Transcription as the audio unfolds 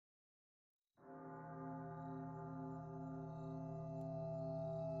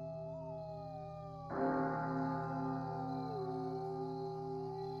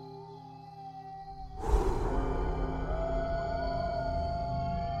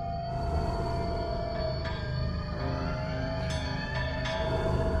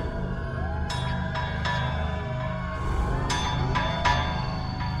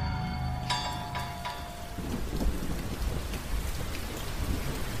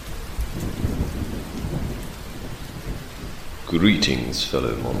Greetings,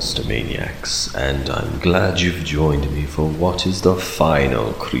 fellow monster maniacs, and I'm glad you've joined me for what is the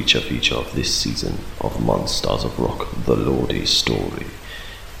final creature feature of this season of Monsters of Rock, the Lordi story.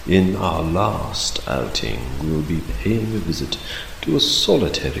 In our last outing, we'll be paying a visit to a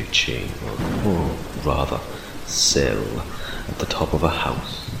solitary chamber, or rather, cell, at the top of a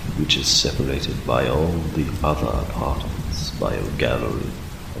house, which is separated by all the other apartments by a gallery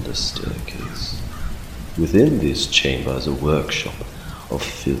and a staircase. Within this chamber is a workshop of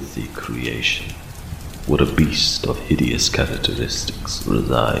filthy creation, where a beast of hideous characteristics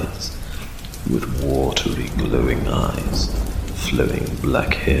resides, with watery glowing eyes, flowing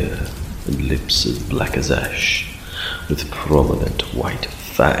black hair, and lips as black as ash, with prominent white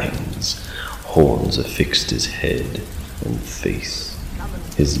fangs, horns affixed his head and face,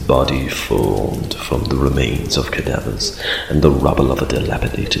 his body formed from the remains of cadavers and the rubble of a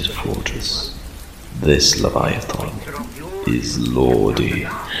dilapidated fortress. This Leviathan is Lordi,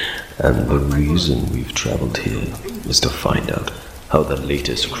 and the reason we've traveled here is to find out how the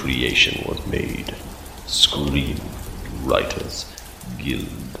latest creation was made. Screem Writers Guild.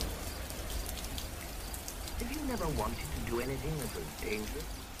 Have you never wanted to do anything that was dangerous?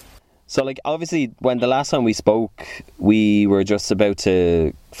 So, obviously, when the last time we spoke, we were just about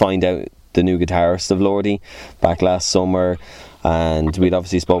to find out the new guitarist of Lordi back last summer. And we'd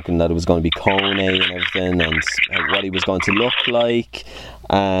obviously spoken that it was going to be Kone and everything, and what he was going to look like.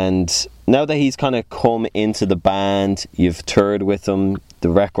 And now that he's kind of come into the band, you've toured with him, the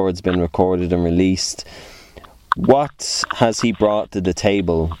record's been recorded and released. What has he brought to the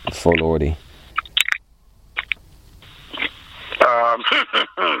table for Lordi?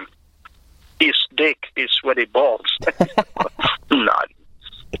 His dick is sweaty balls. No,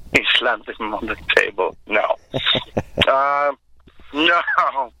 he slammed him on the table. No. No,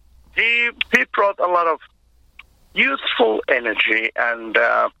 he brought a lot of youthful energy and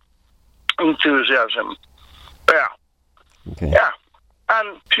enthusiasm. Yeah, Okay. yeah,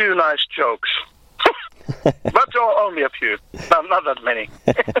 and few nice jokes, but only a few, not that many.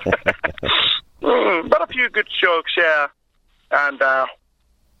 But a few good jokes, yeah, and a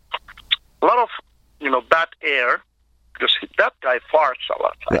lot of bad air, because that guy farts a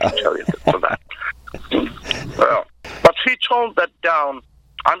lot. I can tell you for that. Well. But he toned that down.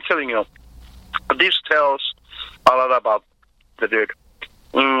 I'm telling you, this tells a lot about the dude.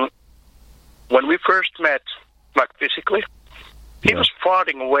 When we first met, physically, he was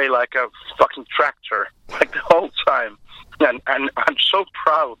farting away like a fucking tractor, the whole time. And I'm so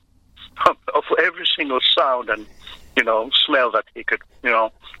proud of every single sound and, smell that he could,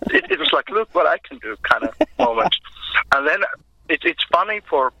 It was like, look what I can do kind of moment. And then it's funny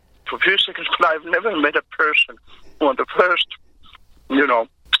for a few seconds, but I've never met a person on the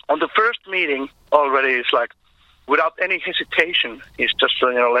first meeting already, it's like without any hesitation, he's just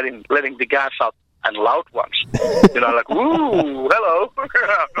letting the gas out, and loud ones, like woo, hello.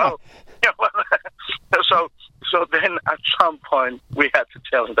 So then at some point we had to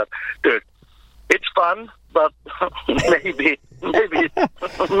tell him that, dude, it's fun, but maybe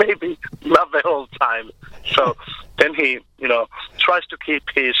not the whole time. So then he tries to keep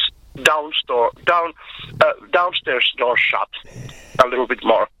his downstairs door shut a little bit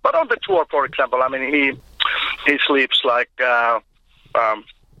more. But on the tour, for example, he sleeps not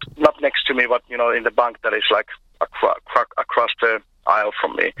next to me, but in the bunk that is across the aisle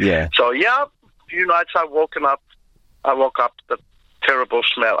from me. Yeah. So yeah, a few nights I woke up the terrible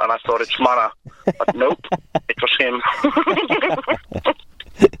smell, and I thought it's Mana, but nope, it was him.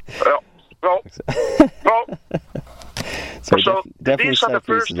 No. So these are the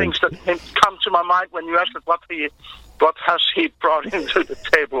first things that come to my mind when you ask what has he brought into the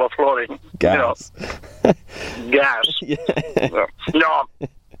table of Lordi? Gas. Gas. Yeah.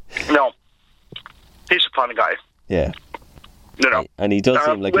 No. He's a funny guy. Yeah. And he does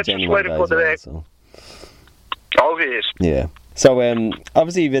seem like a genuine guy as well. So. Oh, he is. Yeah. So,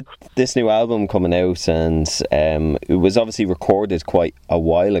 obviously, with this new album coming out, and it was obviously recorded quite a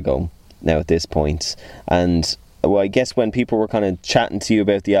while ago now at this point, and well, I guess when people were kind of chatting to you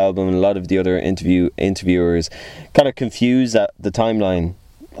about the album, a lot of the other interviewers kind of confused at the timeline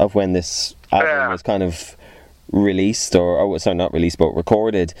of when this album was kind of released, or sorry, not released, but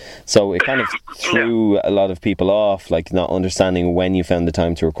recorded. So it kind of threw a lot of people off, not understanding when you found the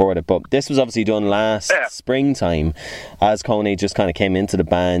time to record it. But this was obviously done last springtime, as Kone just kind of came into the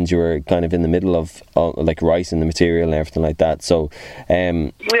band. You were kind of in the middle of writing the material and everything like that. So,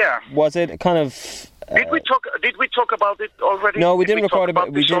 was it kind of? Did we talk about it already? No, we didn't talk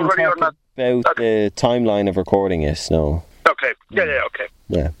about the timeline of recording it. No. Okay. Yeah. Okay.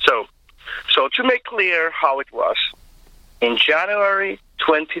 Yeah. So to make clear how it was, in January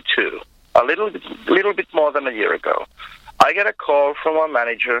 22, a little bit more than a year ago, I get a call from my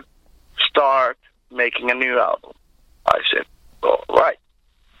manager, start making a new album. I said, all right,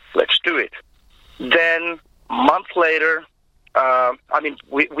 let's do it. Then a month later,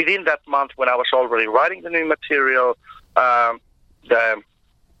 within that month when I was already writing the new material, the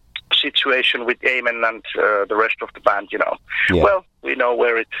situation with Eamon and the rest of the band, well, we know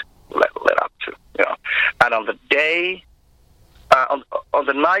where it led up to, And on the day, on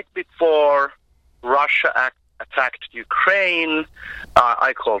the night before Russia attacked Ukraine,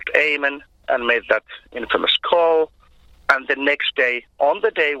 I called Eamon and made that infamous call. And the next day, on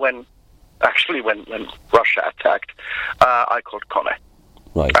the day when Russia attacked, I called Kone.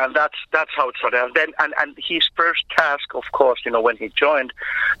 Right. And that's how it started. And then and his first task, of course, when he joined,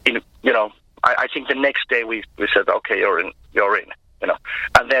 I think the next day we said, okay, you're in.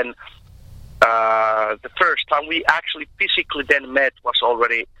 And then the first time we actually physically then met was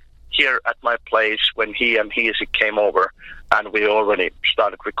already here at my place when he and Heezy came over, and we already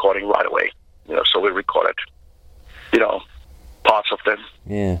started recording right away. So we recorded, parts of the,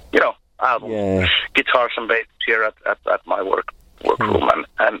 album, guitars and bass here at my workroom,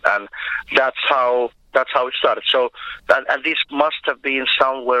 and that's how it started. So, and this must have been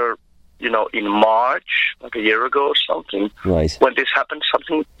somewhere, in March, like a year ago or something, right? When this happened,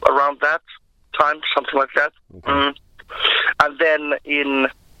 something around that time, something like that. Okay. And then in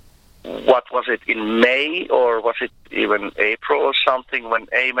in May, or was it even April or something, when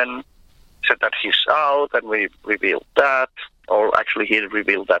Eamon said that he's out, and we revealed that, or actually he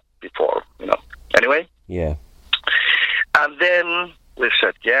revealed that before, Anyway. Yeah. And then we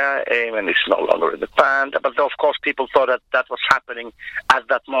said, Eamon is no longer in the band. But of course, people thought that was happening at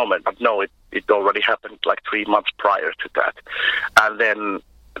that moment. But no, it already happened like 3 months prior to that. And then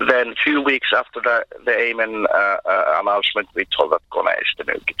a few weeks after the Eamon announcement, we told that Kone is the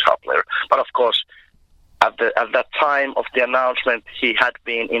new guitar player. But of course, at that time of the announcement, he had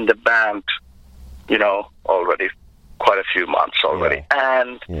been in the band, already quite a few months already. Yeah.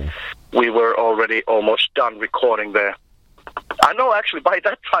 And we were already almost done recording I know actually by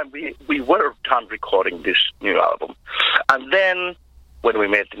that time we were done recording this new album. And then when we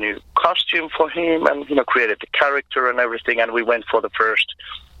made the new costume for him and, created the character and everything, and we went for the first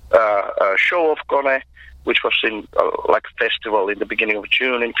show of Kone, which was in like a festival in the beginning of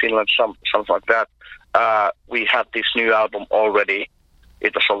June in Finland, something like that. We had this new album already.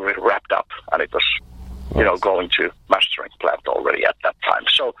 It was already wrapped up, and it was, going to mastering plant already at that time.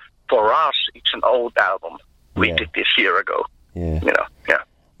 So for us, it's an old album. We did this year ago. Yeah.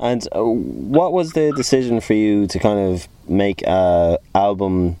 And what was the decision for you to kind of make an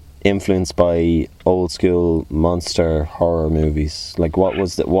album influenced by old school monster horror movies? Like, what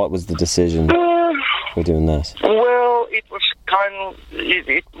was the decision for doing that? Well, it was kind of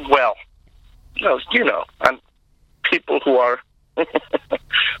and people who are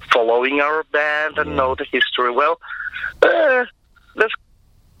following our band and know the history well. There's the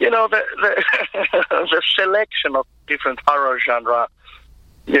selection of different horror genre,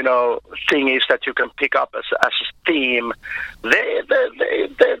 thingies that you can pick up as a theme.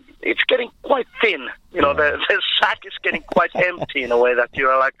 It's getting quite thin. The sack is getting quite empty in a way that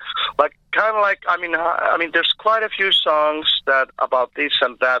you're like kind of like. I mean, there's quite a few songs that about this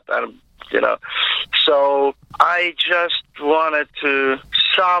and that, and So I just wanted to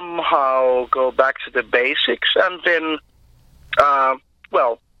somehow go back to the basics, and then,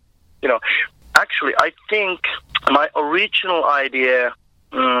 actually, I think my original idea,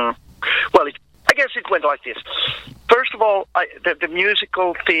 I guess it went like this. First of all, the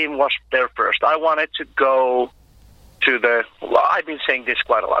musical theme was there first. I wanted to go to I've been saying this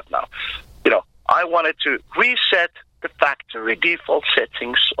quite a lot now. I wanted to reset the factory default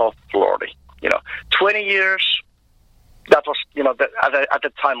settings of Lordi. 20 years. That was, at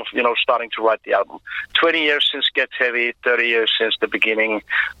the time of, starting to write the album. 20 years since Get Heavy, 30 years since the beginning.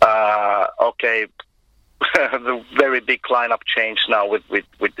 The very big lineup change now with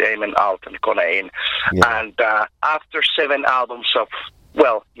Eamon out and Kone in. Yeah. And after 7 albums of,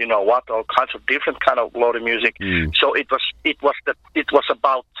 all kinds of different kind of Lordi music. So it was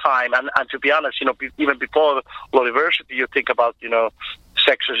about time. And to be honest, even before Lordiversity, you think about,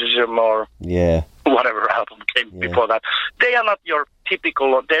 Sexorcism or whatever album came before that. They are not your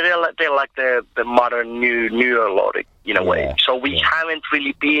typical. They're like the modern newer Lordi in a way. So we haven't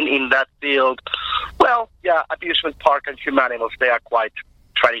really been in that field. Well, Amusement Park and Humanimals, they are quite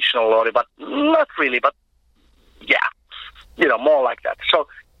traditional Lordi, but not really. But more like that. So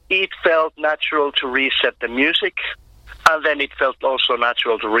it felt natural to reset the music, and then it felt also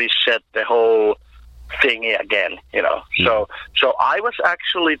natural to reset the whole thingy again, So I was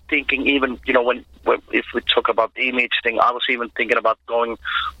actually thinking, even when if we talk about the image thing, I was even thinking about going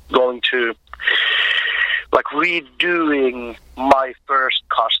to like redoing my first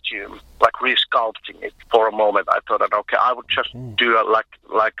costume, like resculpting it for a moment. I thought that I would just do a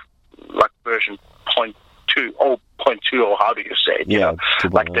like version 0.2 or how do you say it?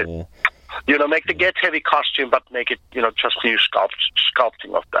 Like the. Make the Get Heavy costume, but make it, just new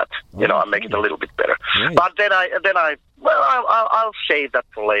sculpting of that, and make it a little bit better. Right. But then I'll save that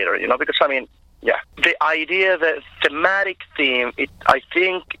for later, because the idea, the thematic theme, I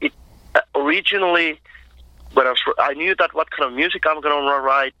think originally, when I knew that what kind of music I'm going to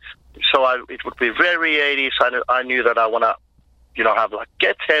write, so it would be very 80s. I knew that I want to, have like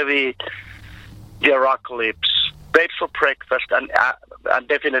Get Heavy, the Apocalypse, Babes for Breakfast, and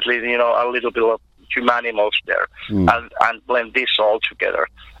definitely, a little bit of Humanimals there, and blend this all together.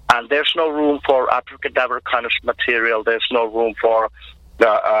 And there's no room for abracadabra kind of material. There's no room for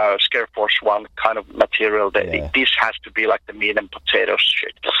the Scare Force 1 kind of material. This has to be like the meat and potatoes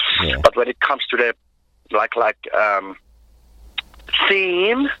shit. Yeah. But when it comes to the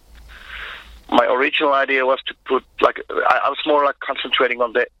theme, my original idea was to put I was more like concentrating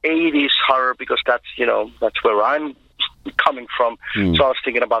on the 80s horror, because that's that's where I'm coming from. So I was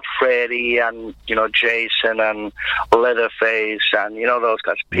thinking about Freddy and Jason and Leatherface and those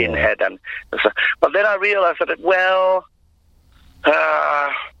guys, Pinhead and stuff. But then I realized that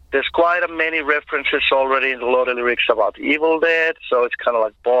there's quite many references already in the Lordi lyrics about Evil Dead, so it's kind of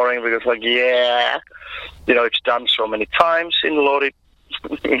like boring, because it's done so many times in the Lordi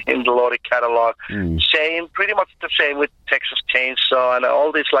catalog. Pretty much the same with Texas Chainsaw and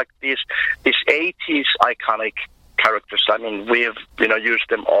all these these 80s iconic characters. I mean, we've used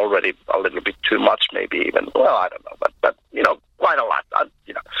them already a little bit too much, maybe even. Well, I don't know, but quite a lot. But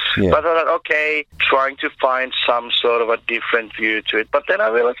I thought, trying to find some sort of a different view to it. But then I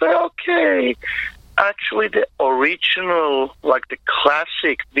realized, actually, the original, like the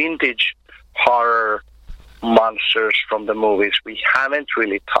classic vintage horror monsters from the movies, we haven't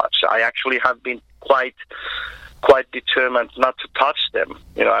really touched. I actually have been quite determined not to touch them,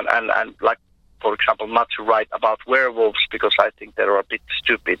 and like, for example, not to write about werewolves, because I think they're a bit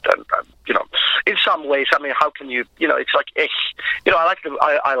stupid, and in some ways, I mean, how can you, it's like,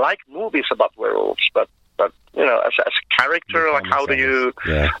 I like movies about werewolves, but as a character, like, how do you,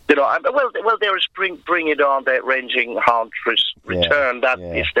 there is Bring It On, the Ranging Hound Return, that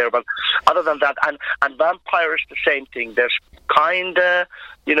is there, but other than that, and vampires, the same thing. There's kinda,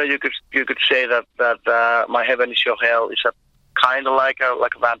 you could say that My Heaven Is Your Hell is a kind of like a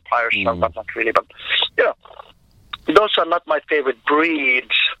vampire song, but not really. But those are not my favorite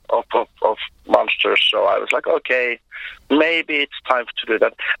breeds of monsters. So I was like, maybe it's time to do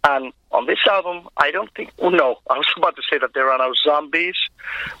that. And on this album, I don't think. I was about to say that there are no zombies,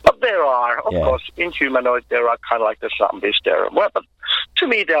 but there are. Of course, in Humanoid, there are kind of like the zombies there. Well, but to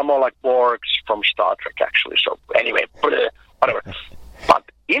me, they are more like Borgs from Star Trek, actually. So anyway, whatever. But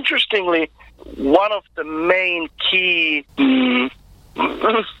interestingly, one of the main keys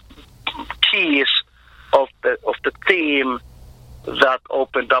of the theme that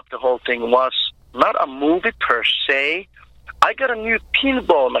opened up the whole thing was not a movie per se. I got a new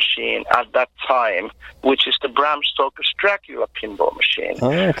pinball machine at that time, which is the Bram Stoker's Dracula pinball machine.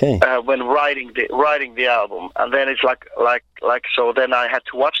 Oh, okay. When writing the album, and then it's like so. Then I had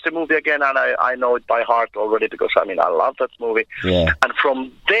to watch the movie again, and I know it by heart already, because I love that movie. Yeah. And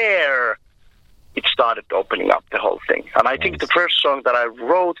from there, it started opening up the whole thing. And I think the first song that I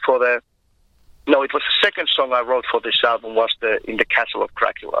wrote it was the second song I wrote for this album was In the Castle of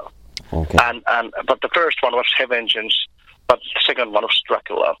Dracula. Okay. But the first one was Hevengeance, but the second one was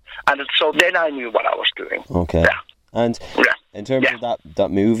Dracula. And so then I knew what I was doing. Okay. Yeah. And in terms of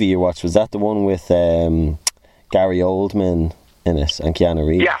that movie you watched, was that the one with Gary Oldman in it and Keanu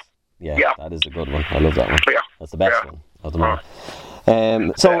Reeves? Yeah. That is a good one. I love that one. Yeah. That's the best one of them all.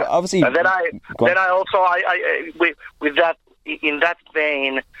 Obviously, and then I also with that, in that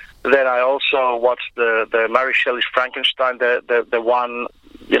vein, then I also watched the Mary Shelley's Frankenstein, the one,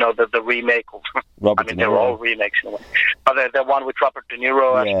 the remake of. They were all remakes in a way. But the one with Robert De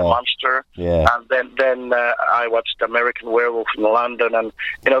Niro as the monster. Yeah. And then I watched American Werewolf in London, and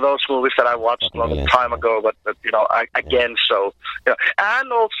those movies that I watched a long time ago. But again, so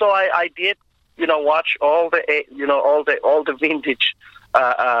and also I did watch all the vintage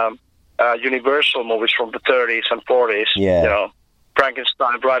Universal movies from the 30s and 40s. Yeah.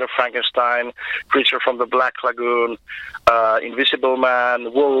 Frankenstein, Bride of Frankenstein, Creature from the Black Lagoon, Invisible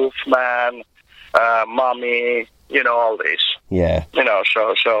Man, Wolf Man, Mummy, all these. Yeah.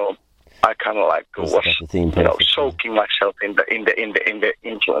 So I kind of like That's was the theme perfectly. soaking myself in the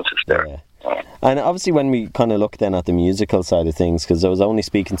influences there. Yeah. And obviously when we kind of look then at the musical side of things, because I was only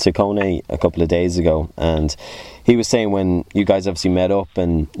speaking to Kone a couple of days ago, and he was saying when you guys obviously met up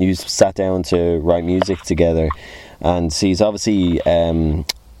and you sat down to write music together, and he's obviously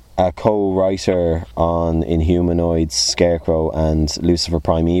a co-writer on Inhumanoids, Scarecrow and Lucifer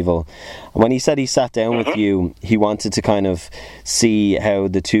Primeval. And when he said he sat down with you, he wanted to kind of see how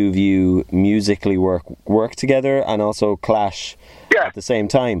the two of you musically work together and also clash at the same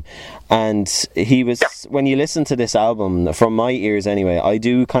time. And he was, when you listen to this album, from my ears anyway, I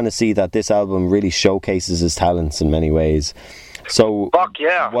do kind of see that this album really showcases his talents in many ways. So fuck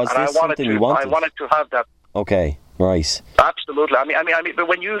yeah. Was and this something you wanted? I wanted to have that. Okay, right. Absolutely. I mean, but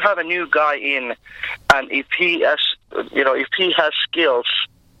when you have a new guy in, and if he has, if he has skills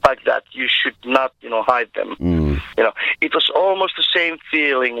like that, you should not, hide them. It was almost the same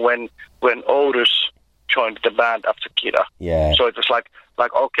feeling when Otis joined the band after Kida. Yeah. So it was like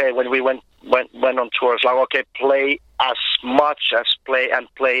okay, when we went on tour, it's like, okay, play as much as play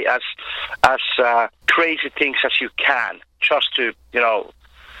as crazy things as you can, just to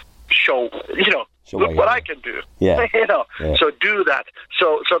show look what I can do. Yeah. So do that.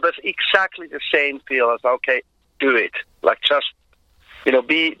 So that's exactly the same feel as, okay, do it. Like, just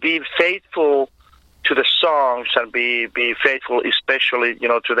be faithful to the songs, and be faithful, especially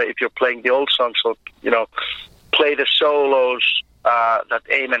to the, if you're playing the old songs, so play the solos that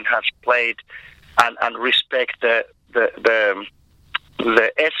Eamon has played, and respect the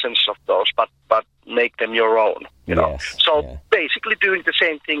essence of those, but make them your own. Yes, so basically doing the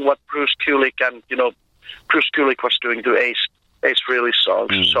same thing what Bruce Kulick and Bruce Kulick was doing to Ace Frehley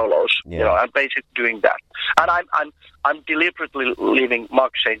songs, solos, and basically doing that. And I'm deliberately leaving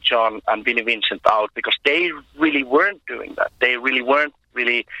Mark St. John and Vinnie Vincent out, because they really weren't doing that. They really weren't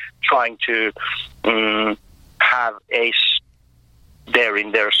really trying to have Ace there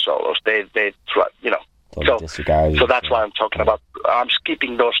in their solos. They try, So that's why I'm talking about. I'm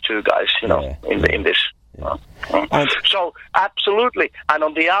skipping those two guys, in this. So absolutely, and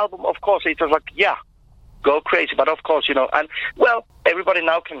on the album, of course, it was like, go crazy. But of course, and well, everybody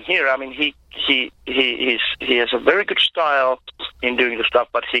now can hear. I mean, he has a very good style in doing the stuff,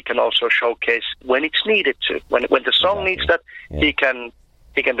 but he can also showcase when it's needed to. When the song needs that, he can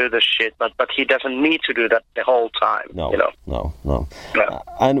do this shit, but he doesn't need to do that the whole time. No.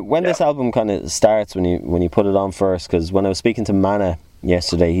 And when this album kind of starts, when you put it on first, because when I was speaking to Mana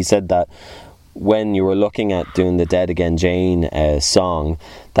yesterday, he said that when you were looking at doing the Dead Again Jane song,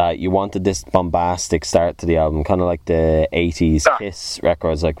 that you wanted this bombastic start to the album, kind of like the 80s Kiss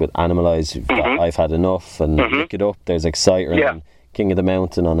records, like with Animalize, you've got I've Had Enough, and Look It Up, there's Exciter, and King of the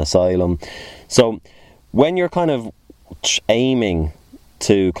Mountain on Asylum. So when you're kind of aiming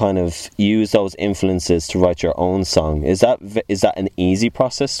to kind of use those influences to write your own song, is that an easy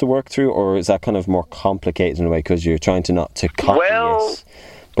process to work through, or is that kind of more complicated in a way because you're trying to not to copy it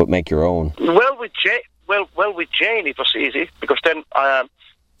but make your own? Well, with Jane it was easy, because then I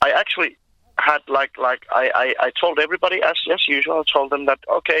actually had like I told everybody as usual. I told them that,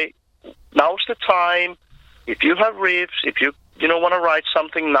 okay, now's the time. If you have riffs, if you want to write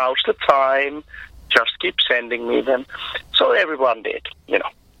something, now's the time. Just keep sending me them. So everyone did,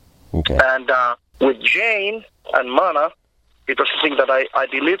 Okay. And with Jane and Mana, it was a thing that I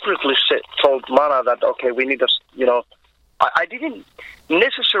deliberately told Mana that, okay, we need I didn't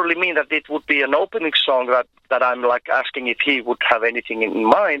necessarily mean that it would be an opening song that I'm like asking if he would have anything in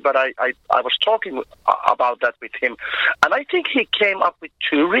mind, but I was talking about that with him, and I think he came up with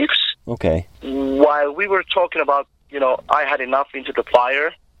two riffs. Okay. While we were talking about, I Had Enough, Into the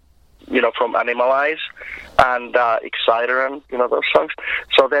Fire, from Animalize, and Exciter, and those songs.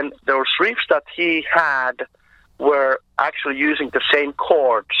 So then those riffs that he had were actually using the same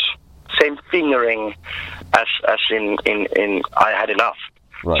chords, same fingering as in I Had Enough.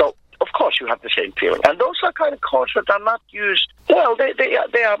 Right. So of course you have the same feeling, and those are kind of chords that are not used. Well,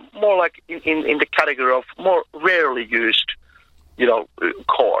 they are more like in the category of more rarely used,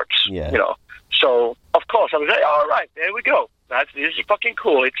 chords. So of course I was like, all right, there we go. This is fucking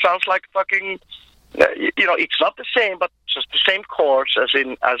cool. It sounds like fucking, it's not the same, but just the same chords as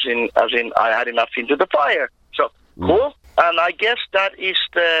in I Had Enough, Into the Fire. So cool. And I guess that is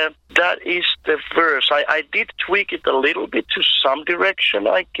the verse. I did tweak it a little bit to some direction,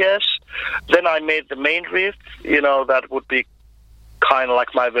 I guess. Then I made the main riff. That would be kind of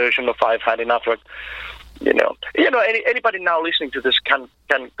like my version of I've Had Enough. Like, anybody now listening to this can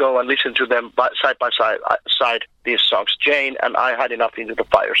go and listen to them side by side these songs, Jane and I Had Enough, Into the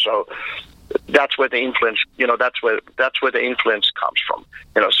Fire. So that's where the influence, that's where the influence comes from,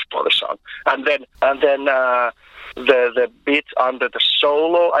 for the song. And then the bit under the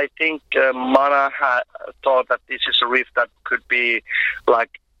solo, I think Mana had thought that this is a riff that could be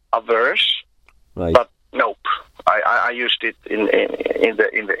like a verse, right? But nope. I used it in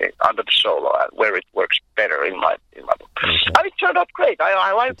the under the solo where it works better in my book. Okay. And it turned out great.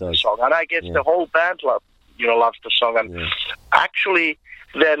 I like the song, and I guess the whole band loves the song. And actually,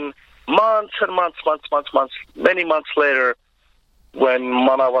 then months and months, many months later, when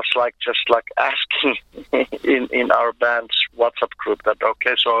Mana was just asking in our band's WhatsApp group that,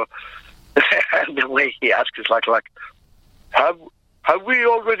 okay, so and the way he asked is like have we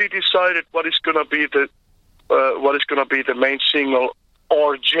already decided what is gonna be the main single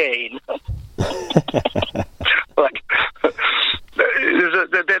or Jane? Like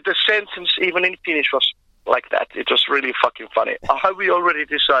the sentence even in Finnish was like that. It was really fucking funny. Have we already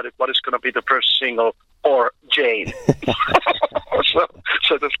decided what is going to be the first single or Jane? so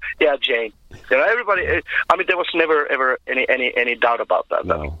Jane. Everybody. I mean, there was never ever any doubt about that.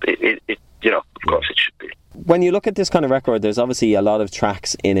 No. Of course it should be. When you look at this kind of record, there's obviously a lot of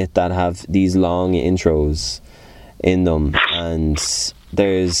tracks in it that have these long intros in them, and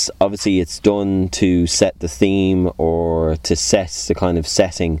there's obviously it's done to set the theme or to set the kind of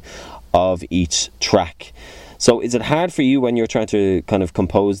setting of each track. So is it hard for you when you're trying to kind of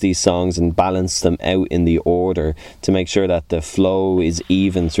compose these songs and balance them out in the order to make sure that the flow is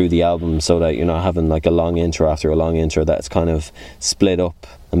even through the album, so that you're not having like a long intro after a long intro that's kind of split up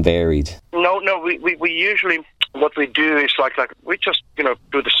and varied? No, we usually, what we do is like we just do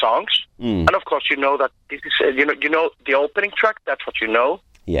the songs, and of course that this is the opening track. That's what you know.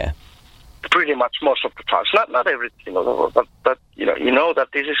 Yeah. Pretty much most of the times, not everything, but you know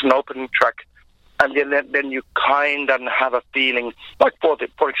that this is an opening track, and then you kind of have a feeling like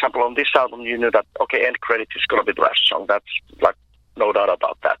for example on this album you knew that okay, end credit is going to be the last song. That's like no doubt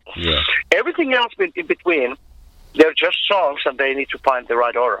about that. Yeah. Everything else in between, they're just songs and they need to find the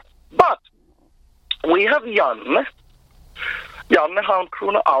right order. But we have Janne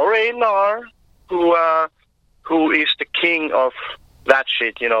Halmkrona, our A&R, who is the king of that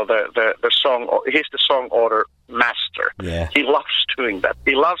shit, the song. He's the song order master. Yeah. He loves doing that.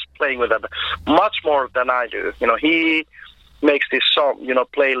 He loves playing with that much more than I do. He makes this song,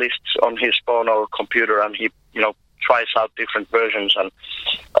 playlists on his phone or computer, and he, tries out different versions and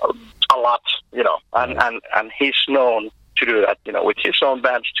a lot, and he's known to do that, with his own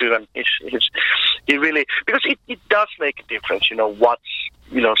bands too. And he really, because it does make a difference, what's,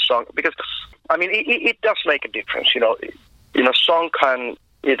 song, because I mean it does make a difference, song can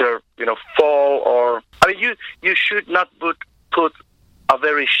either fall or I mean you should not put a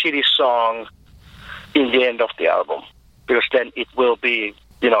very shitty song in the end of the album, because then it will be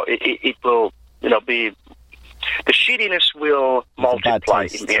it will be the shittiness will multiply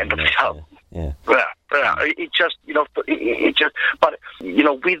in the end of the album. Yeah. It just but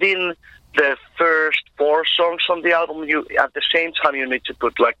within the first 4 songs on the album, you at the same time you need to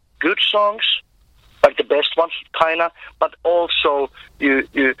put like good songs, like the best ones, kinda, but also you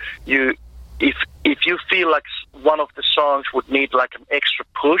if you feel like one of the songs would need like an extra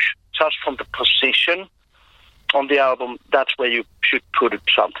push just from the position on the album, that's where you should put it,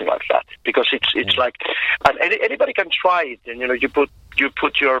 something like that, because it's like, and anybody can try it, and you put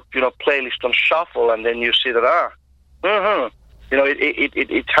your playlist on shuffle, and then you see that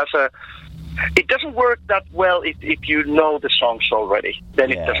it has a. It doesn't work that well if you know the songs already.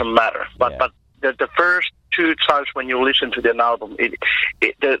 Then it doesn't matter. But the first 2 times when you listen to the album,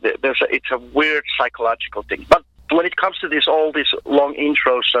 it's a weird psychological thing. But when it comes to all these long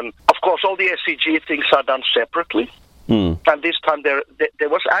intros, and of course all the SCG things are done separately. And this time there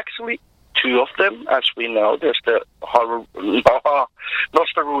was actually 2 of them, as we know. There's the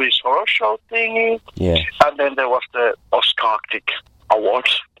Nostra Ruiz horror show thingy, and then there was the Oscarctic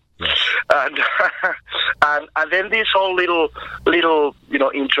Awards. Yes. And then these whole little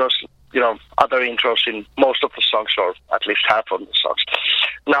intros, other intros in most of the songs, or at least half of the songs.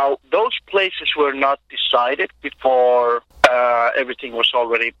 Now, those places were not decided before everything was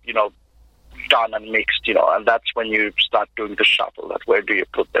already, done and mixed, and that's when you start doing the shuffle. That where do you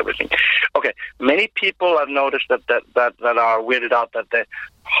put everything? Okay, many people have noticed that are weirded out that the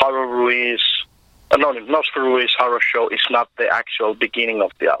Horror Ruiz, Nostra Ruiz horror show is not the actual beginning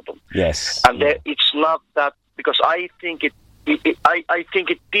of the album. Yes, and it's not that, because I think I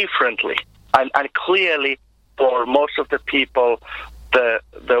think it differently, and clearly for most of the people, the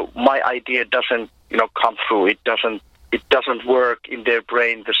my idea doesn't come through. It doesn't it doesn't work in their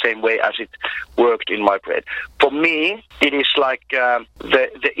brain the same way as it worked in my brain. For me, it is like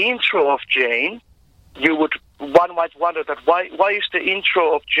the intro of Jane. One might wonder that why is the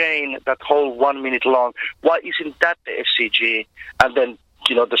intro of Jane, that whole 1 minute long, why isn't that the SCG? And then,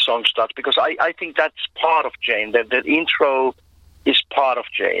 the song starts, because I think that's part of Jane. That the intro is part of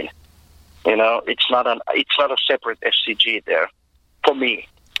Jane. It's not a separate SCG there for me.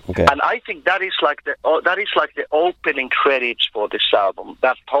 Okay. And I think that is like the opening credits for this album.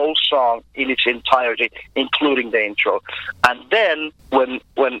 That whole song in its entirety, including the intro. And then when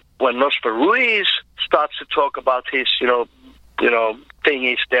Nosfer Ruiz starts to talk about his thing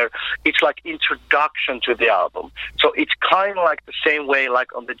is there, it's like introduction to the album. So it's kind of like the same way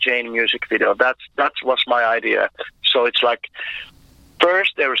like on the Jane music video. That was my idea. So it's like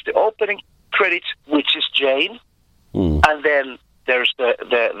first there is the opening credits, which is Jane, and then there's the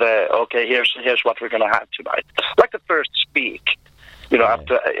okay, here's what we're gonna have tonight, like the first speak,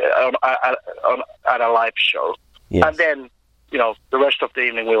 after at a live show, yes. And then the rest of the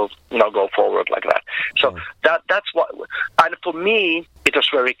evening will go forward like that. So that's what, and for me it was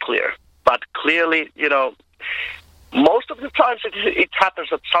very clear, but clearly most of the times it happens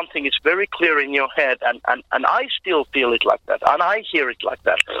that something is very clear in your head, and I still feel it like that, and I hear it like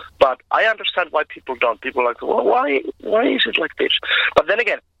that. But I understand why people don't. People are like, well, why is it like this? But then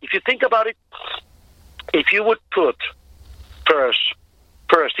again, if you think about it, if you would put first,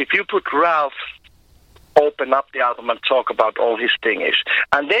 if you put Ralph open up the album and talk about all his things,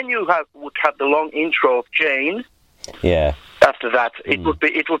 and then you would have the long intro of Jane. Yeah. After that, it would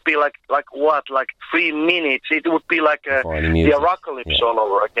be like 3 minutes. It would be like the Apocalypse all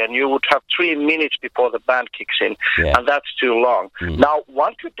over again. You would have 3 minutes before the band kicks in, and that's too long. Now,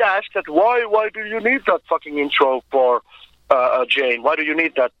 one could ask that why do you need that fucking intro for Jane? Why do you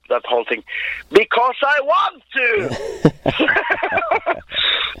need that whole thing? Because I want to.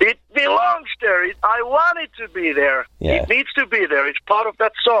 It belongs there. I want it to be there. Yeah. It needs to be there. It's part of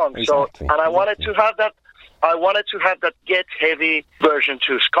that song. Exactly. So, and I wanted to have that. I wanted to have that Get Heavy version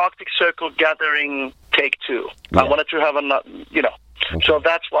 2, Scarctic Circle Gathering Take 2. Yeah. I wanted to have Okay. So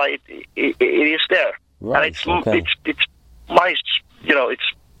that's why it is there. Right. And it's my, it's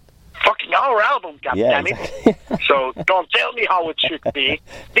fucking our album, goddammit. Exactly. So don't tell me how it should be.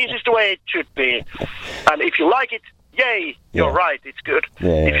 This is the way it should be. And if you like it, yay, you're right, it's good.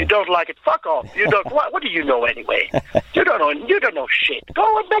 If you don't like it, fuck off. You don't. What do you know anyway? You don't know shit.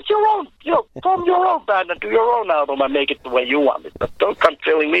 Go and make your own. Form your own band and do your own album and make it the way you want it. But don't come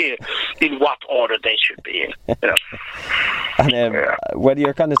telling me in what order they should be in. And when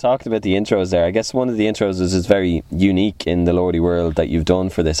you're kind of talking about the intros there, I guess one of the intros is very unique in the Lordi world that you've done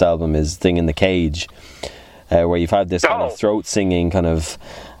for this album is Thing in the Cage, where you've had this kind of throat singing kind of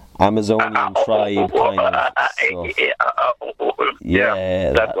Amazonian tribe kind of stuff.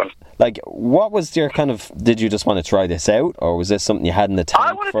 That one. Like, what was your kind of? Did you just want to try this out, or was this something you had in the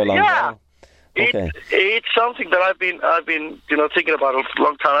tank for a long time? Okay. It's something that I've been thinking about a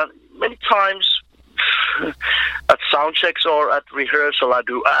long time. Many times at sound checks or at rehearsal, I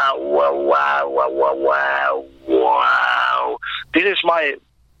do wow. This is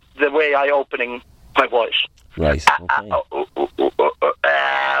the way I opening my voice. Right. Okay.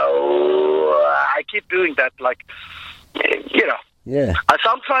 I keep doing that, Yeah.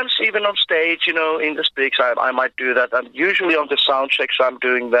 Sometimes even on stage, in the speaks, I might do that, and usually on the sound checks I'm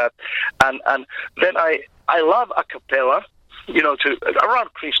doing that, and then I love a cappella. To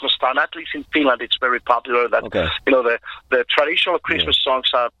around Christmas time, at least in Finland, it's very popular that the traditional Christmas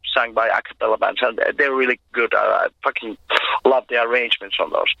songs are sang by a cappella bands, and they're really good. I fucking love the arrangements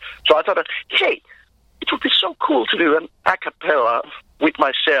on those. So I thought, hey, it would be so cool to do an a cappella with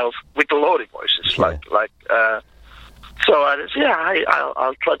myself with the Lordi voices, So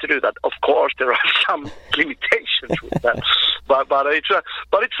I'll try to do that. Of course, there are some limitations with that, but it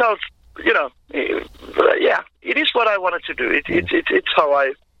sounds, it is what I wanted to do. It's how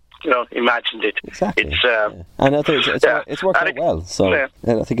I, imagined it. Exactly. It's and I think it's worked out well. So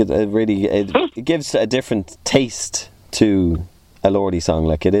and I think it really it gives a different taste to a Lordi song.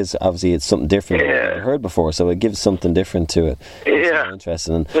 Like, it is obviously it's something different than I've heard before, so it gives something different to it. Yeah,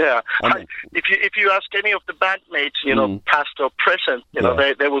 interesting. If you ask any of the bandmates, past or present,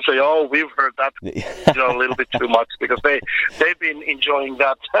 they will say, "Oh, we've heard that, a little bit too much," because they've been enjoying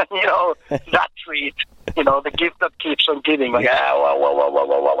that, that treat, the gift that keeps on giving, like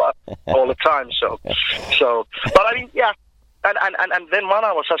all the time. So, but I mean, and then when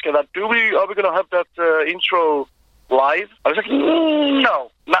I was asking that, are we going to have that intro live? I was like,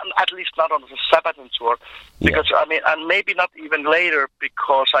 no, at least not on the Sabaton tour, because and maybe not even later,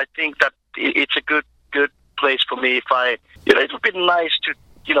 because I think that it's a good place for me if it would be nice to,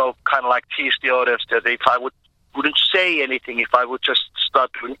 kind of like tease the audience that if I wouldn't say anything, if I would just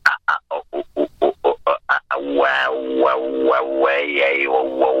start doing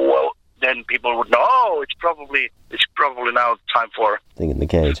then people would know, it's probably now time for Thing in the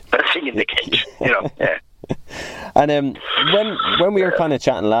Cage. Thing in the Cage, yeah. And when we were kind of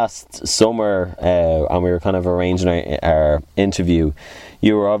chatting last summer and we were kind of arranging our interview,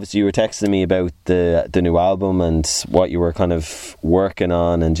 you were texting me about the new album and what you were kind of working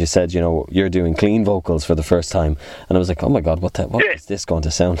on, and you said, you're doing clean vocals for the first time, and I was like, oh my god, what is this going to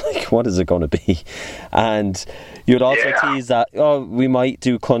sound like? What is it going to be? And you'd also tease that, we might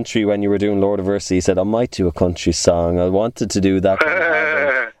do country. When you were doing Lordi, you said, I might do a country song. I wanted to do that kind of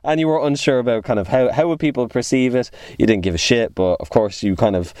album. And you were unsure about kind of how would people perceive it. You didn't give a shit, but of course you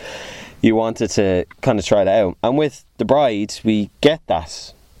wanted to kind of try it out. And with The Bride, we get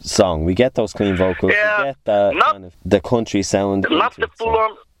that song, we get those clean vocals, we get that kind of the country sound. Not the full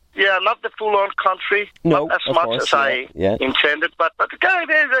on country, no, not as much as I intended, but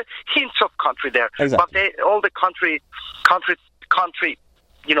there's a hints of country there. Exactly. But all the country,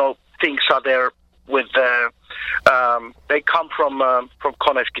 things are there with they come from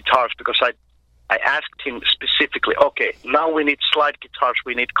Connor's guitars, because I asked him specifically, okay, now we need slide guitars,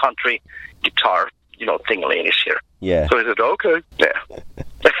 we need country guitar, thingamalies here. Yeah. So he said, okay, yeah.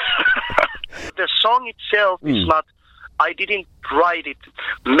 The song itself is not, I didn't write it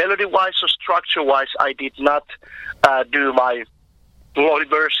melody-wise or structure-wise. I did not do my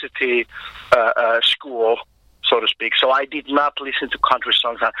university school, so to speak. So I did not listen to country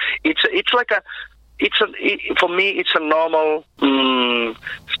songs. For me, it's a normal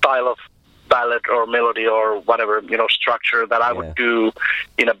style of ballad or melody or whatever, structure that I would do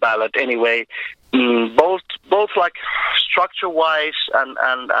in a ballad anyway. Both like structure-wise and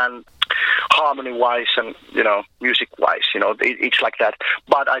harmony-wise and, music-wise, it's like that.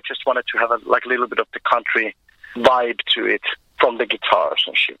 But I just wanted to have a little bit of the country vibe to it from the guitars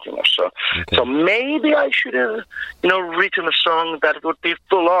and shit, So maybe I should have, written a song that would be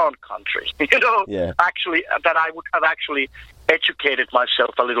full-on country, actually, that I would have actually educated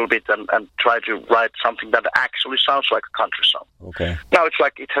myself a little bit and try to write something that actually sounds like a country song. Okay. Now it's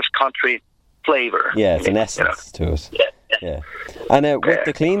like it has country flavor. Yeah, it's an essence to it. Yeah. And with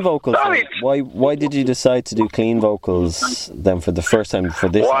the clean vocals, why did you decide to do clean vocals then for the first time for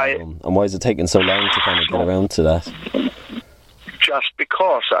this album? And why is it taking so long to kind of get around to that? Just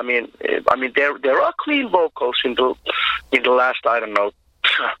because, there are clean vocals in the last, I don't know,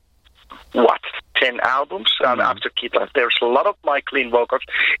 10 albums after Kid Life. There's a lot of my clean vocals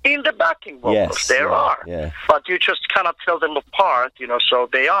in the backing vocals. Yes, there are, but you just cannot tell them apart. So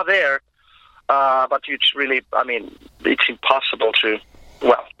they are there, but it's really, it's impossible to.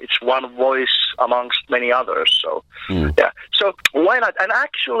 Well, it's one voice amongst many others. So so why not? And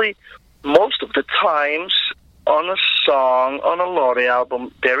actually, most of the times on a song, on a Lordi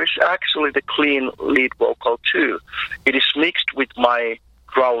album, there is actually the clean lead vocal too. It is mixed with my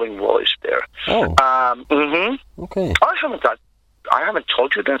growling voice there. Oh. Okay. I haven't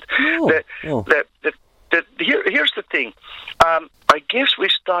told you that. No. Here's the thing. I guess we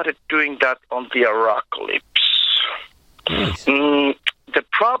started doing that on the Aracalypse. Nice. The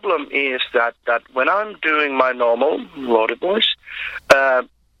problem is that when I'm doing my normal Lordi voice,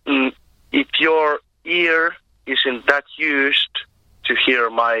 if your ear isn't that used to hear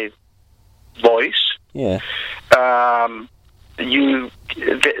my voice,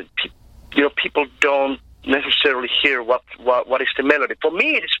 people don't necessarily hear what is the melody. For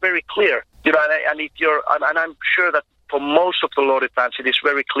me, it is very clear, and I'm sure that for most of the Lordi fans, it is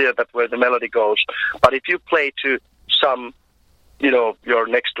very clear that where the melody goes. But if you play to some, your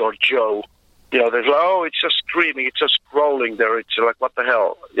next door Joe, there's it's just screaming, it's just growling there. It's like, what the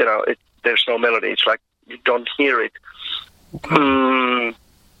hell, there's no melody. It's like you don't hear it. Okay.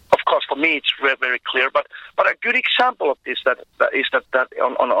 Of course, for me, it's very, very clear. But a good example of this is that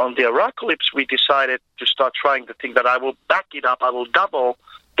on the Aracalypse, we decided to start trying the thing that I will back it up. I will double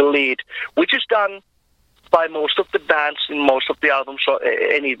the lead, which is done by most of the bands in most of the albums. So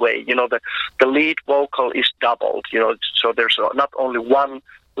anyway, the lead vocal is doubled. So there's not only one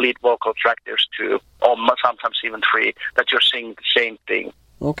lead vocal track. There's two, or sometimes even three, that you're singing the same thing.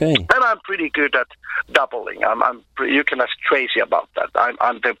 Okay. And I'm pretty good at doubling. You can ask Tracy about that.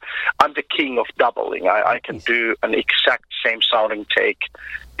 I'm the king of doubling. I can do an exact same sounding take,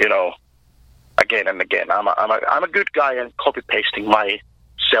 again and again. I'm a good guy at copy pasting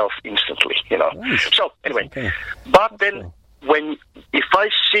myself instantly, Nice. So anyway, That's but then if I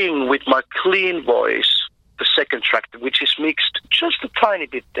sing with my clean voice, the second track, which is mixed just a tiny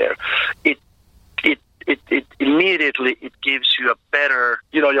bit there, it immediately it gives you a better,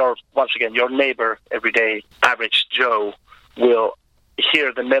 once again, your neighbor, everyday average Joe, will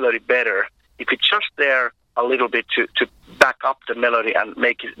hear the melody better if it's just there a little bit to back up the melody and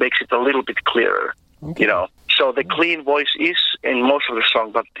makes it a little bit clearer. Okay. So the clean voice is in most of the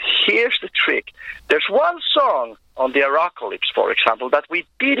song, but here's the trick. There's one song on the Aracalypse, for example, that we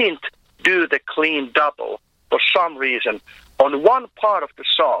didn't do the clean double for some reason on one part of the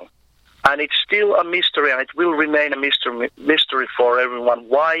song, and it's still a mystery, and it will remain a mystery for everyone.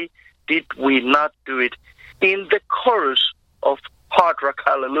 Why did we not do it in the chorus of Hard Rock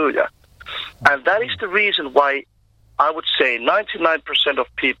Hallelujah? And that is the reason why I would say 99% of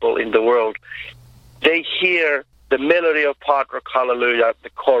people in the world, they hear the melody of Hard Rock Hallelujah,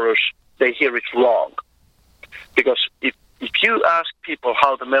 the chorus, they hear it wrong. Because if you ask people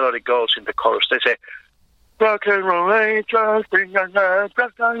how the melody goes in the chorus, they say, rock and roll angels, bring your hand,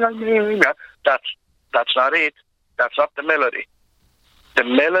 rock and roll. That's not it. That's not the melody. The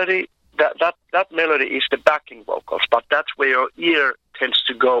melody, that melody is the backing vocals, but that's where your ear tends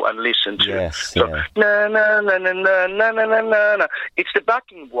to go and listen to. Yes, so, yeah. na na na na na na na na na. It's the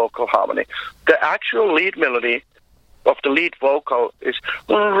backing vocal harmony. The actual lead melody of the lead vocal is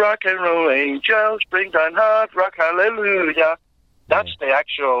rock and roll angels, bring down heart, rock hallelujah. That's the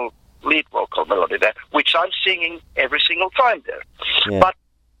actual lead vocal melody there, which I'm singing every single time there. Yeah. But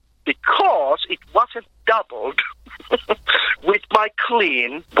because it wasn't doubled with my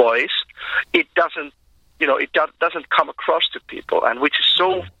clean voice, it doesn't, doesn't come across to people, and which is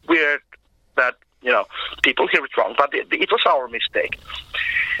so weird that, people hear it wrong. But it was our mistake.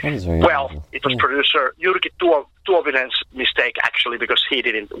 Well, it was producer Jyrki Tuovinen's mistake, actually, because he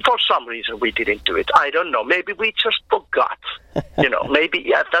didn't, for some reason, we didn't do it. I don't know. Maybe we just forgot.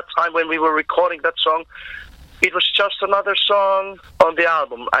 Maybe at that time when we were recording that song, it was just another song on the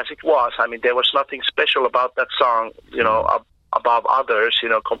album, as it was. I mean, there was nothing special about that song, above others,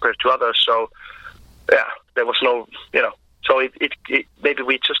 compared to others. So, yeah, there was no, so it maybe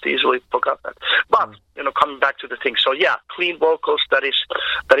we just easily forgot that. But, coming back to the thing. So, yeah, clean vocals, that is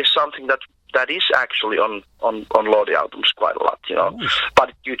something that is actually on Lordi albums quite a lot,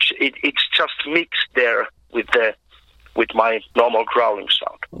 But it's just mixed there with my normal growling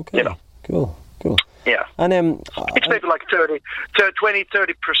sound, Okay, cool. Yeah. And it's maybe like 30%,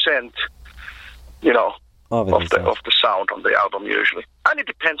 of the sound on the album usually. And it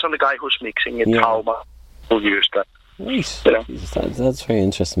depends on the guy who's mixing it, how much will use that. Nice. Jesus, that's very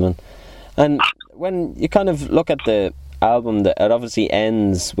interesting, man. And when you kind of look at the album, it obviously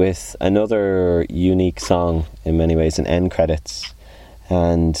ends with another unique song in many ways, an end credits.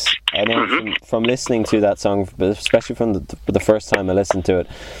 And I know from listening to that song, especially from the first time I listened to it,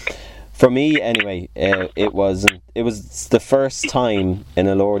 for me anyway, it was the first time in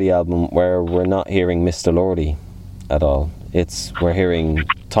a Lordi album where we're not hearing Mr. Lordi at all. We're hearing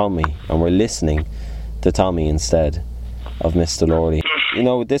Tommy, and we're listening to Tommy instead of Mr. Lordi.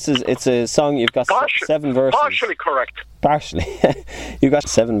 It's a song, you've got 7 verses. Partially correct. Partially. You've got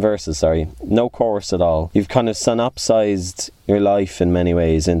 7 verses, sorry. No chorus at all. You've kind of synopsized your life in many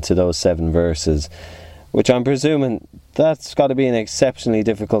ways into those 7 verses, which I'm presuming that's got to be an exceptionally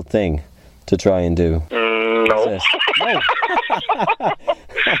difficult thing to try and do. No.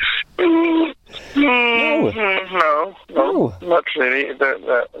 No, not really.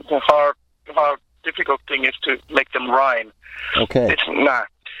 The hard, difficult thing is to make them rhyme. Okay.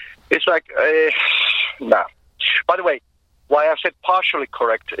 It's like, nah. By the way, why I said partially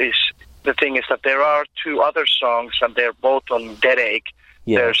correct is the thing is that there are 2 other songs, and they're both on Dead Egg.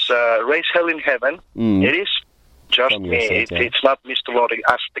 Yes. There's Raise Hell in Heaven. It is just me. It's not Mr. Lordi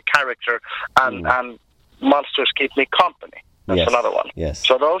as the character, and Monsters Keep Me Company. That's another one. Yes.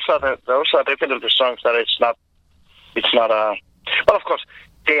 So those are definitely songs that it's not but of course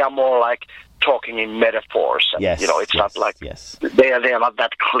they are more like talking in metaphors, and it's not like they are not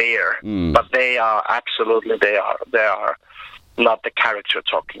that clear, but they are absolutely they are not the character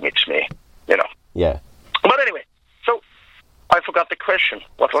talking. It's me, Yeah. But anyway, so I forgot the question.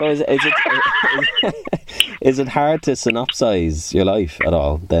 What was is it hard to synopsize your life at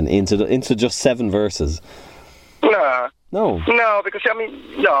all then into just 7 verses? No, because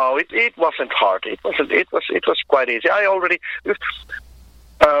it wasn't hard. It was quite easy.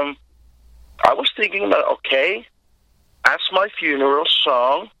 I was thinking that as my funeral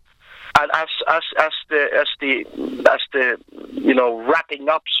song, and as the wrapping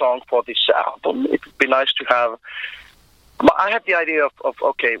up song for this album, it would be nice to have. I had the idea of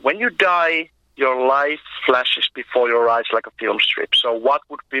when you die, your life flashes before your eyes like a film strip. So what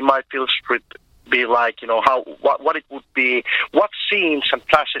would be my film strip be like? What it would be? What scenes and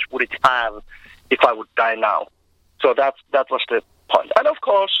flashes would it have if I would die now? So that was the point. And of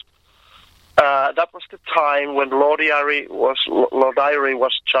course, that was the time when Lordi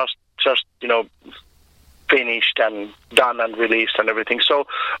was just finished and done and released and everything. So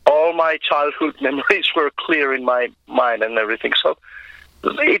all my childhood memories were clear in my mind and everything. So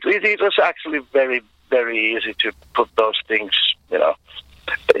it was actually very, very easy to put those things,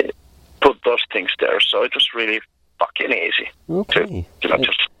 there. So it was really fucking easy. Okay. And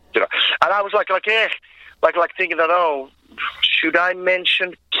I was like thinking that, should I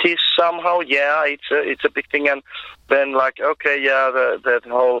mention Kiss somehow? Yeah, it's a big thing. And then the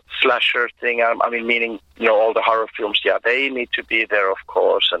whole slasher thing. Meaning all the horror films. Yeah, they need to be there, of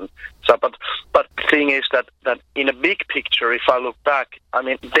course. And so, but the thing is that in a big picture, if I look back,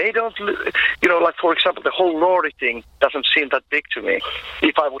 they don't. For example, the whole Lordi thing doesn't seem that big to me.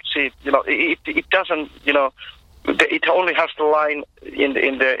 If I would see, it doesn't. It only has the line in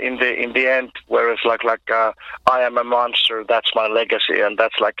the end, whereas I am a monster, that's my legacy, and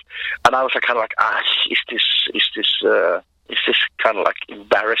that's and I was is this kind of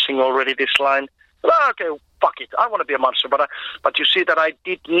embarrassing already, this line? Okay, fuck it, I want to be a monster, but you see that I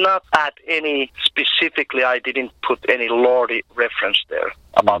did not add any specifically. I didn't put any Lordi reference there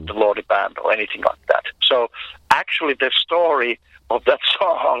about the Lordi band or anything like that. So actually, the story of that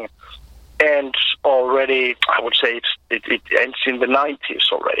song ends already. I would say it ends in the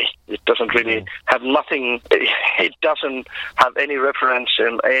 90s already. It doesn't really have nothing. It doesn't have any reference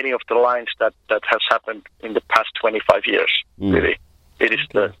in any of the lines that has happened in the past 25 years. Really, it is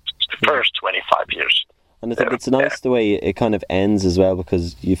the first 25 years. And I think it's nice the way it kind of ends as well,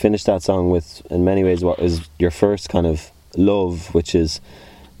 because you finish that song with, in many ways, what is your first kind of love, which is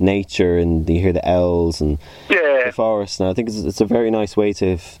nature, and you hear the owls and the forest. Now I think it's a very nice way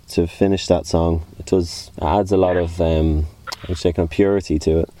to finish that song. It adds a lot of kind of purity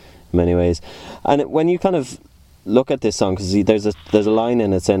to it in many ways. And when you kind of look at this song, because there's a line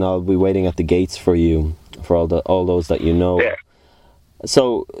in it saying, "I'll be waiting at the gates for you, for all those that you know." Yeah.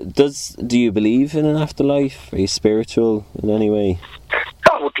 So do you believe in an afterlife? Are you spiritual in any way?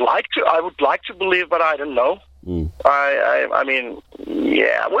 I would like to believe, but I don't know. I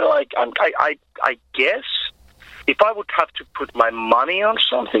guess if I would have to put my money on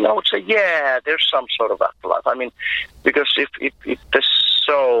something, I would say, yeah, there's some sort of afterlife. Because if the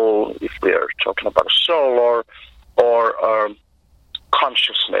soul, if we are talking about a soul or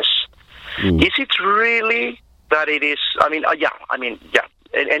consciousness, is it really that it is?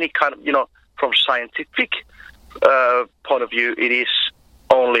 Any kind of, from scientific point of view, it is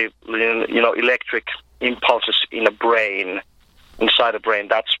only electric impulses in a brain, inside a brain.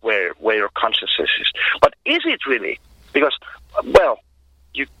 That's where your consciousness is. But is it really? Because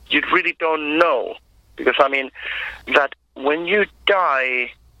you really don't know. Because that when you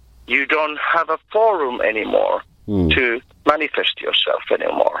die, you don't have a forum anymore to manifest yourself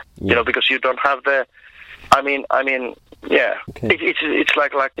anymore. Because you don't have the. Yeah. Okay. It's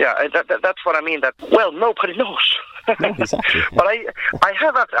that's what I mean. That nobody knows. No, exactly. But I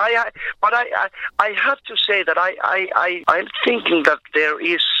have to say that I'm thinking that there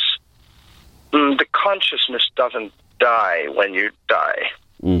is the consciousness doesn't die when you die.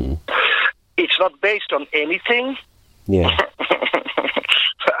 It's not based on anything. Yeah.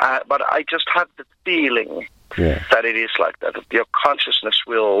 But I just have the feeling that it is like that. That your consciousness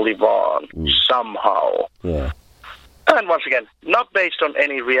will live on somehow. Yeah. And once again, not based on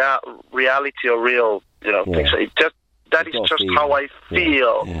any reality or real, things. That is just how I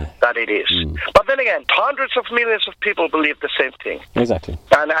feel that it is. But then again, hundreds of millions of people believe the same thing. Exactly.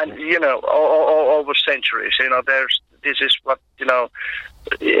 And all over centuries, this is what,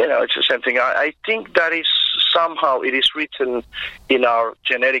 it's the same thing. I think that is somehow it is written in our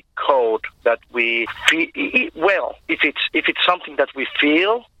genetic code that we feel, if it's something that we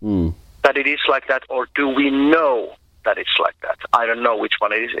feel, that it is like that, or do we know that it's like that? I don't know which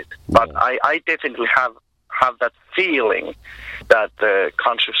one is it. But I definitely have that feeling that the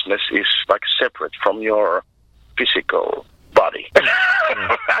consciousness is separate from your physical body. And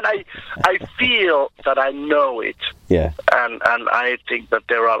I feel that I know it. Yeah. And I think that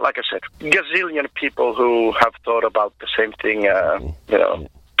there are, like I said, gazillion people who have thought about the same thing,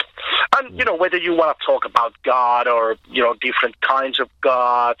 And, whether you want to talk about God or, different kinds of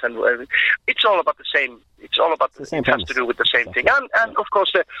God, and it's all about the same. It's all about the same. It has to do with the same thing. And of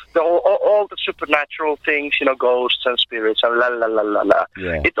course, all the supernatural things, ghosts and spirits and la la la la la.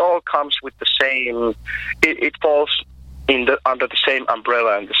 Yeah. It all comes with the same. It falls under the same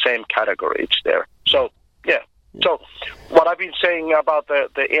umbrella and the same category. It's there. So yeah. So what I've been saying about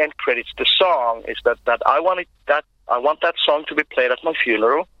the end credits, the song, is that I want that song to be played at my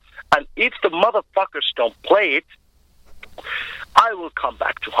funeral. And if the motherfuckers don't play it, I will come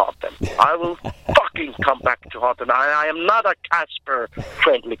back to haunt them. I will fucking come back to haunt them. I am not a Casper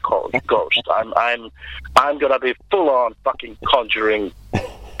friendly ghost. I'm gonna be full on fucking conjuring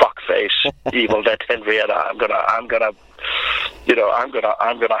fuckface evil dead Henrietta. I'm gonna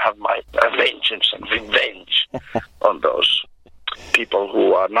have my vengeance and revenge on those people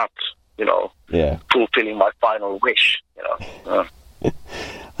who are not, fulfilling my final wish.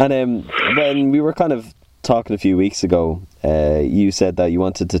 And when we were kind of talking a few weeks ago, you said that you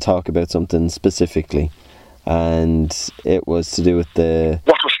wanted to talk about something specifically, and it was to do with the...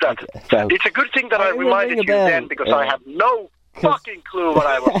 What was that? It's a good thing that I reminded you then, because I have no fucking clue what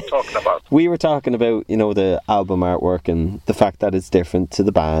I was talking about. We were talking about, the album artwork and the fact that it's different to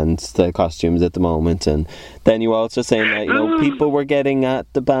the band's, the costumes at the moment, and then you were also saying that, people were getting at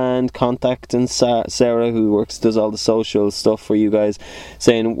the band, contacting Sarah, who does all the social stuff for you guys,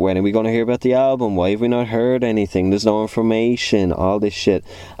 saying, when are we going to hear about the album? Why have we not heard anything? There's no information, all this shit.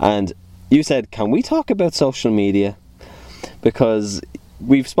 And you said, can we talk about social media? Because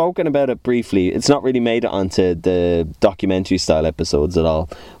we've spoken about it briefly. It's not really made it onto the documentary style episodes at all.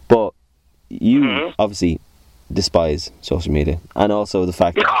 But you obviously despise social media. And also the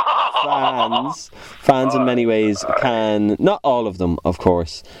fact that fans in many ways can, not all of them, of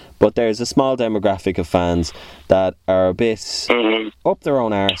course, but there's a small demographic of fans that are a bit up their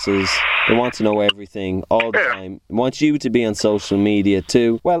own arses. They want to know everything all the time. They want you to be on social media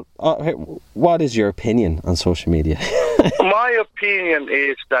too. Well, what is your opinion on social media? My opinion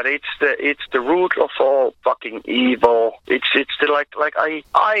is that it's the root of all fucking evil. It's the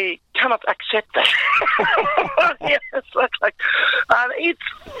I cannot accept that. Yes, and it's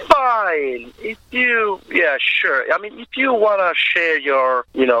fine if you sure. I mean, if you wanna share your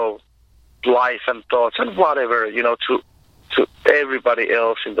life and thoughts and whatever to everybody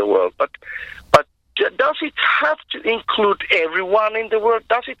else in the world, but does it have to include everyone in the world?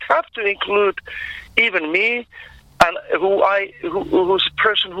 Does it have to include even me? And who's a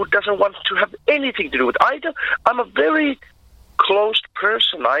person who doesn't want to have anything to do with it. I'm a very closed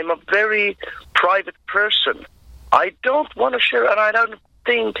person. I'm a very private person. I don't want to share, and I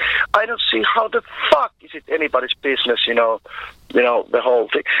don't see how the fuck is it anybody's business, the whole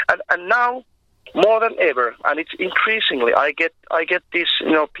thing. And now, more than ever, and it's increasingly, I get these,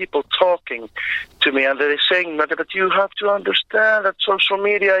 people talking to me, and they're saying that you have to understand that social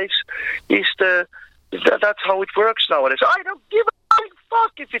media is that's how it works nowadays. I don't give a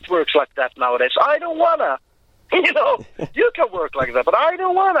fuck if it works like that nowadays. I don't wanna. You can work like that, but I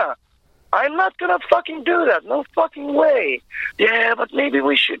don't wanna. I'm not gonna fucking do that. No fucking way. Yeah, but maybe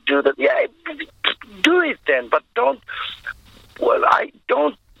we should do that. Yeah, do it then, but don't. Well, I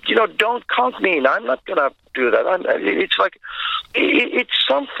don't. Don't count me in. I'm not gonna do that. It's like it's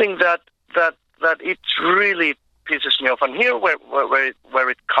something that it really pisses me off, and here where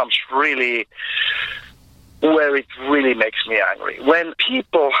it comes really, where it really makes me angry, when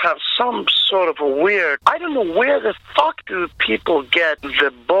people have some sort of a weird, I don't know where the fuck do people get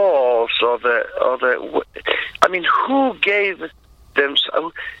the balls or the I mean, who gave them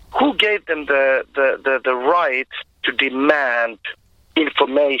the right to demand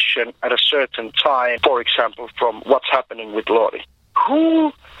information at a certain time, for example, from what's happening with Lordi?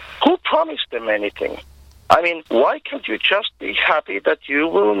 Who promised them anything? I mean, why can't you just be happy that you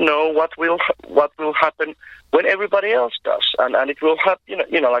will know what will happen when everybody else does, and it will happen,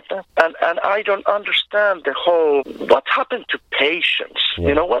 like that. And I don't understand the whole. What happened to patience?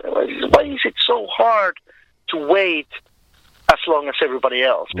 Yeah. Why is it so hard to wait as long as everybody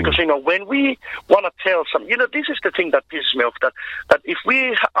else? Because when we want to tell some, this is the thing that pisses me off. That if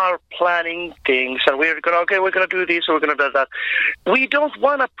we are planning things and we're gonna do this or we're gonna do that, we don't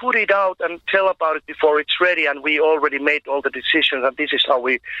want to put it out and tell about it before it's ready and we already made all the decisions and this is how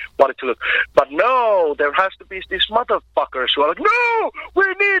we want it to look. But no, there has to be these motherfuckers who are like, no, we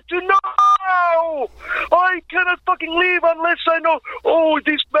need to know. I cannot fucking leave unless I know. Oh,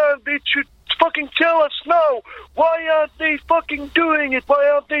 this band, they should fucking tell us now. Why aren't they fucking doing it? Why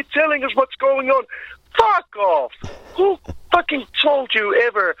aren't they telling us what's going on? Fuck off. Who fucking told you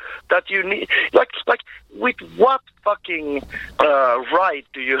ever that you need, like with what fucking right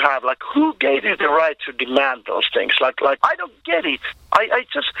do you have? Like, who gave you the right to demand those things? Like I don't get it. I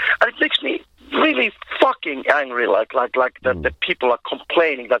just, and it makes me really fucking angry, like that the people are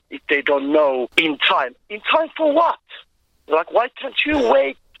complaining that if they don't know in time for what? Like, why can't you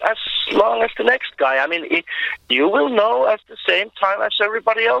wait as long as the next guy? I mean, you will know at the same time as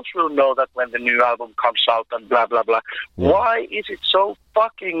everybody else will know that when the new album comes out and blah, blah, blah. Yeah. Why is it so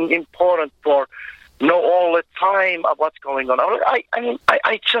fucking important for know all the time of what's going on.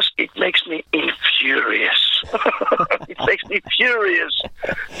 I just, it makes me furious. It makes me furious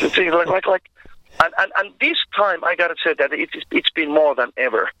to think like, and this time I gotta say that it's been more than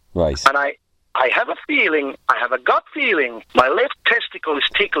ever. Right. And I have a feeling, I have a gut feeling, my left testicle is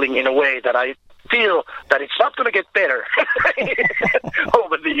tickling in a way that I feel that it's not going to get better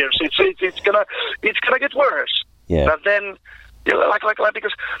over the years. It's gonna get worse. Yeah. But then, you know, like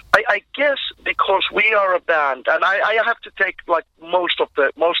because I guess because we are a band, and I have to take like most of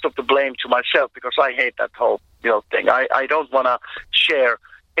the blame to myself because I hate that whole thing. I don't want to share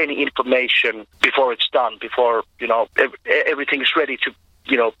any information before it's done, before everything is ready to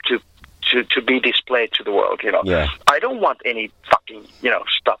be displayed to the world. Yeah. I don't want any fucking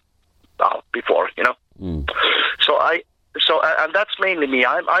stuff out before. So and that's mainly me.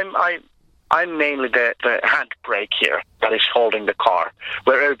 I'm mainly the handbrake here that is holding the car,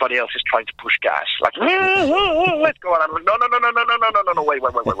 where everybody else is trying to push gas. Like, let's go on. I'm like, no, wait.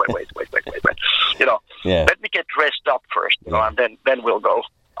 Yeah. Let me get dressed up first, and then we'll go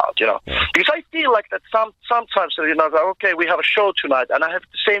out, Yeah. Because I feel like that sometimes, okay, we have a show tonight, and I have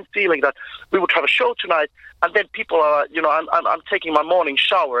the same feeling that we would have a show tonight, and then people are, I'm taking my morning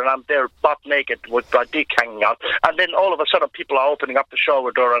shower, and I'm there butt naked with my dick hanging out, and then all of a sudden people are opening up the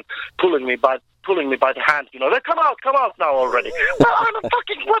shower door and pulling me by the hand, they come out now already. Well, I'm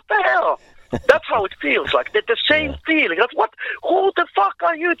fucking, what the hell? That's how it feels like. The same feeling. That's who the fuck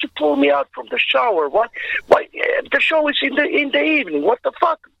are you to pull me out from the shower? Why? The show is in the evening. What the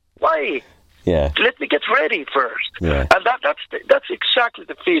fuck? Why? Yeah. Let me get ready first. Yeah. And that's exactly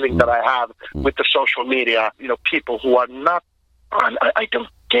the feeling that I have with the social media, people who are not, I don't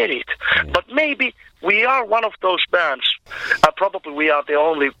get it. But maybe we are one of those bands, probably we are the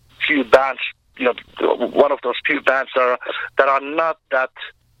only few bands, one of those few bands that are not that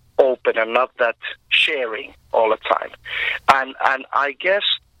open and not that sharing all the time. And I guess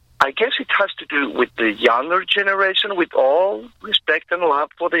it has to do with the younger generation, with all respect and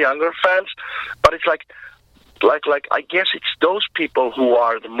love for the younger fans. But it's like I guess it's those people who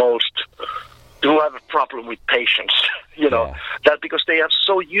are the most, who have a problem with patience, that because they are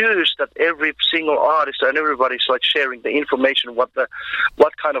so used that every single artist and everybody's like sharing the information, what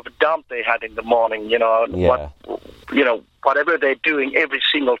kind of a dump they had in the morning, whatever they're doing every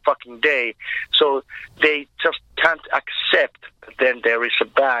single fucking day. So they just can't accept that then there is a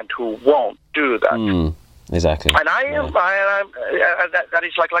band who won't do that. Exactly. And I'm that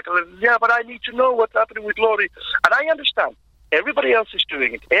is like, yeah, but I need to know what's happening with Lordi. And I understand. Everybody else is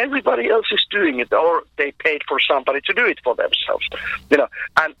doing it. Or they paid for somebody to do it for themselves. And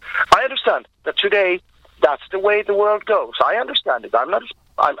I understand that today that's the way the world goes. I understand it. I'm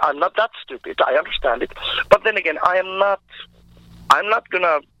not that stupid. I understand it. But then again, I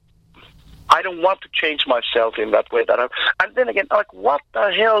don't want to change myself in that way. And then again, like, what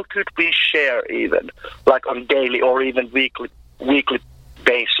the hell could we share even, like on daily or even weekly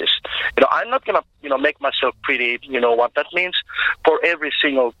basis? I'm not gonna, make myself pretty. You know what that means for every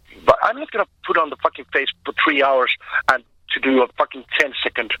single. But I'm not gonna put on the fucking face for 3 hours and to do a fucking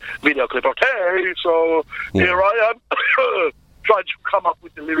 10-second video clip of, hey, so here I am trying to come up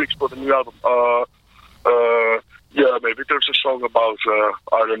with the lyrics for the new album. Yeah, maybe there's a song about,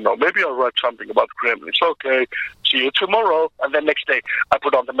 I don't know, maybe I'll write something about gremlins. Okay, see you tomorrow. And then next day, I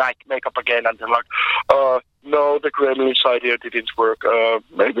put on the makeup again, and they're like, no, the gremlins idea didn't work.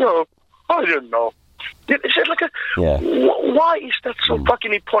 Maybe I don't know. Is it like why is that so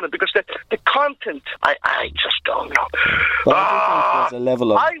fucking important? Because the content, I just don't know. But I think there's a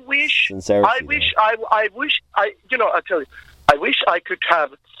level of sincerity. I wish, I tell you, I wish I could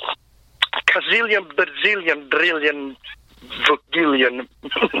have gazillion, bazillion, trillion, vagillion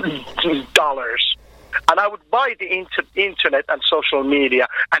dollars, and I would buy the internet and social media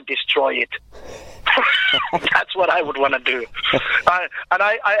and destroy it. That's what I would want to do.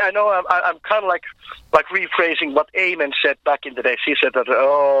 I know I'm kind of like rephrasing what Eamon said back in the days. He said that,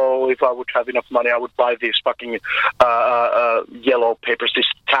 if I would have enough money, I would buy these fucking yellow papers, these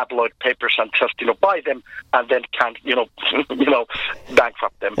tabloid papers, and just buy them and then can't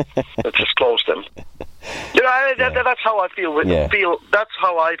bankrupt them, just close them. That's how I feel. That's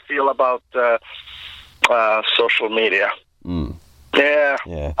how I feel about social media. Yeah.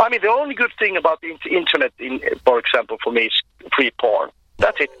 I mean, the only good thing about the internet, for example, for me, is free porn.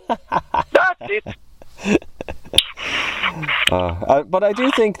 That's it. That's it. But I do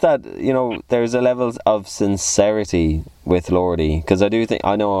think that, there's a level of sincerity with Lordi, because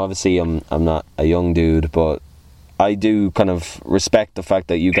I know obviously I'm not a young dude, but I do kind of respect the fact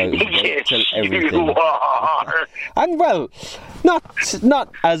that you guys yes, till everything. You are. And well,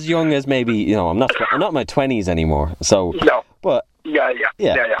 not as young as maybe I'm not in my 20s anymore. So No. but Yeah.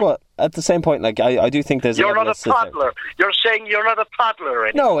 But at the same point, like I do think there's You're not a toddler. You're saying you're not a toddler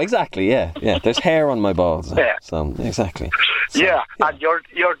anymore. No, exactly. Yeah. There's hair on my balls. Yeah. So exactly. So, yeah, and your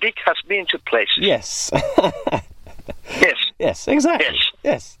dick has been to places. Yes. Yes. Yes. Exactly.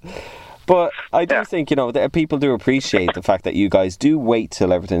 Yes. But I do think, that people do appreciate the fact that you guys do wait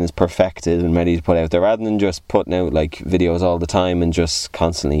till everything is perfected and ready to put out there, rather than just putting out like videos all the time and just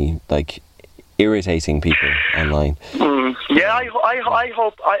constantly like irritating people online. Yeah, I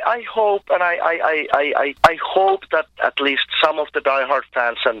hope, and I hope that at least some of the diehard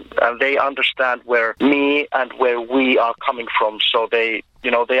fans and they understand where me and where we are coming from, so they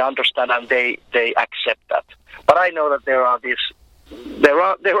understand and they accept that. But I know that there are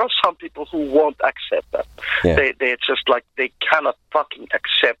some people who won't accept that. Yeah. They just like they cannot fucking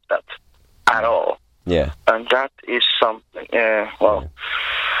accept that at all. Yeah. And that is something.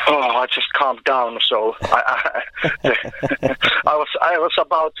 I just calmed down. So I was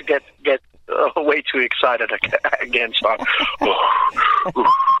about to get way too excited again. So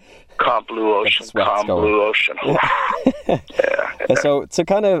calm blue ocean, blue ocean. Yeah. So to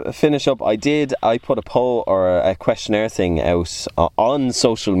kind of finish up, I put a poll or a questionnaire thing out on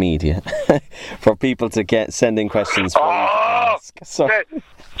social media for people to send in questions for you to ask. So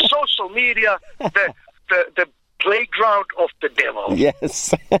social media, the playground of the devil.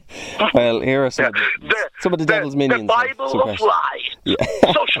 Yes. Well, here are some of the devil's minions. The Bible of lies.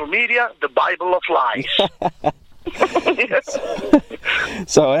 Yeah. Social media, the Bible of lies.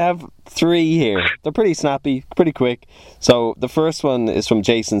 So I have 3 here. They're pretty snappy, pretty quick. So the first one is from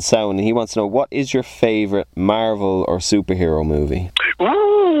Jason Sound, and he wants to know, what is your favourite Marvel or superhero movie?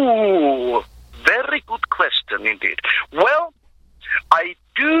 Ooh, very good question indeed. Well, I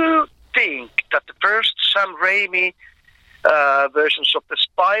do think that the first Sam Raimi versions of the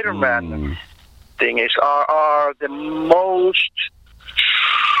Spider-Man things are the most,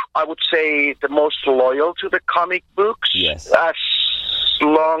 I would say, the most loyal to the comic books. Yes. As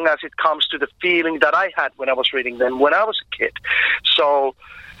long as it comes to the feeling that I had when I was reading them when I was a kid. So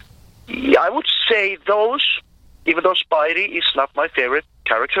I would say those, even though Spidey is not my favorite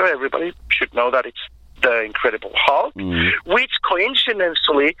character, everybody should know that it's the Incredible Hulk, which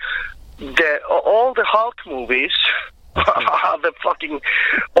coincidentally, all the Hulk movies are the fucking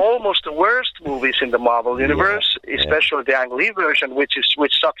almost the worst movies in the Marvel universe, especially the Ang Lee version, which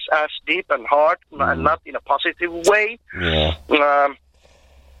sucks ass deep and hard, and not in a positive way. Yeah.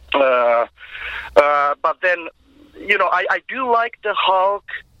 But then, I do like the Hulk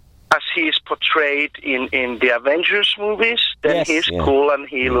as he is portrayed in the Avengers movies. Then he's cool and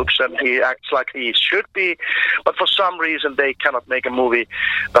he looks and he acts like he should be. But for some reason, they cannot make a movie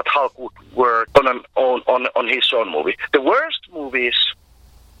that Hulk would work on his own movie. The worst movies,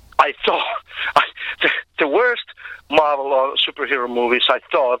 I thought, the worst Marvel or superhero movies I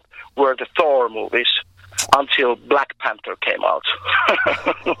thought were the Thor movies, until Black Panther came out.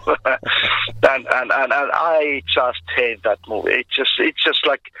 and I just hate that movie. It's just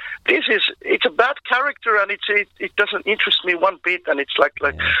like, it's a bad character, and it doesn't interest me one bit, and it's like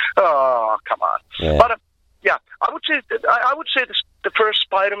oh, come on. Yeah. But I would say the first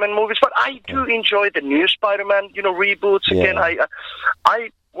Spider-Man movies, but I do enjoy the new Spider-Man, reboots again. I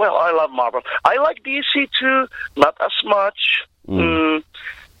love Marvel. I like DC too, not as much.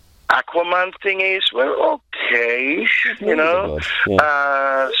 Aquaman thing is, okay,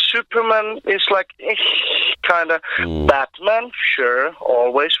 Superman is like, kind of. Batman, sure,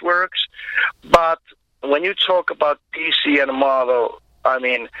 always works. But when you talk about DC and Marvel, I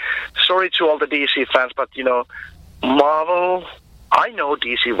mean, sorry to all the DC fans, but, Marvel, I know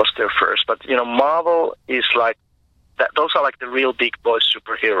DC was there first, but, Marvel is like, those are like the real big boy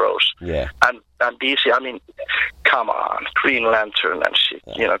superheroes. Yeah. And DC, I mean, come on, Green Lantern and shit,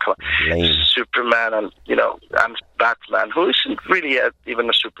 come on. Superman and, and Batman, who isn't really even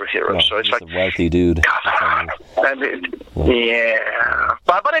a superhero. No, so it's like a wealthy dude. Come on. And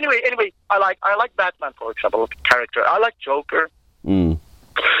But anyway, I like Batman, for example, the character. I like Joker.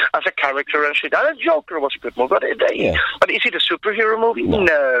 As a character and shit. And Joker was a good movie. But is it a superhero movie?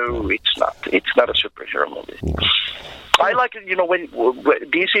 No, it's not. It's not a superhero movie. Yeah. I like it, when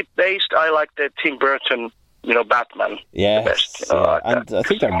DC based, I like the Tim Burton, Batman. Yes, the best. And I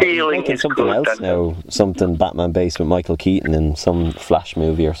think they're making something else now. Something Batman based with Michael Keaton in some Flash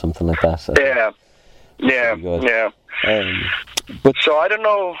movie or something like that. So Yeah. But so I don't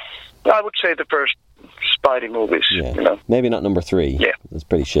know. I would say the first Spidey movies. Yeah. Maybe not number 3. Yeah, it's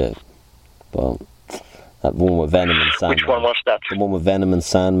pretty shit. But that one with Venom and Sandman. Which one was that? The one with Venom and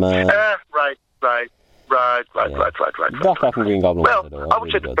Sandman. Right. Right. Doc Ock and Green Goblin. Well, was I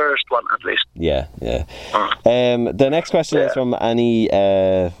would say the first one at least. Yeah. The next question is from Annie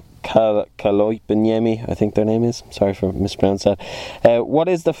Kaloipanyemi, I think their name is. Sorry for mispronouncing that. What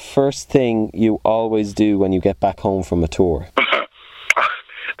is the first thing you always do when you get back home from a tour?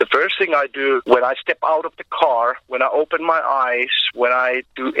 The first thing I do when I step out of the car, when I open my eyes, when I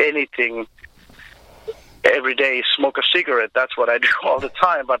do anything every day, smoke a cigarette. That's what I do all the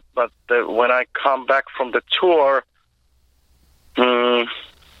time. But when I come back from the tour,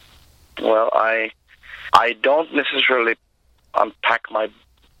 well, I don't necessarily unpack my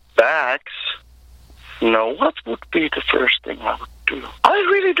bags. No, what would be the first thing I would do? I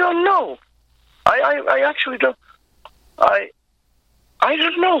really don't know. I actually don't. I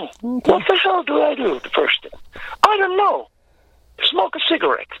don't know. Okay. What the hell do I do the first thing? I don't know. Smoke a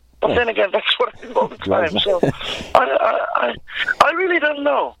cigarette. But then again, that's what I do all the time. So I really don't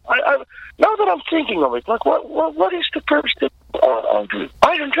know. Now that I'm thinking of it, like what is the first thing I'll do?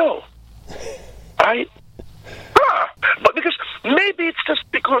 I don't know. But because maybe it's just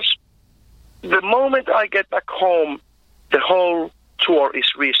because the moment I get back home, the whole tour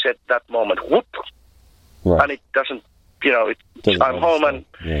is reset that moment. Whoop. Right. And it doesn't. I'm home, and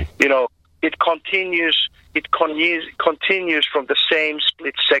it continues. It continues from the same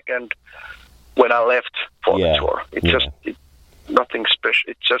split second when I left for the tour. It just nothing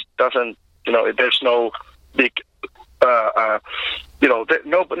special. It just doesn't. There's no big.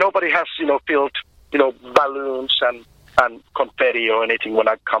 Nobody has filled balloons and confetti or anything when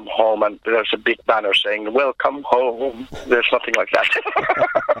I come home, and there's a big banner saying "Welcome home." There's nothing like that.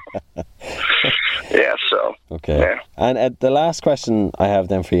 Yeah, so. Okay. Yeah. And the last question I have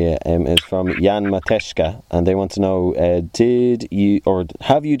then for you is from Jan Mateshka, and they want to know,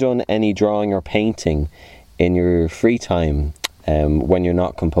 have you done any drawing or painting in your free time when you're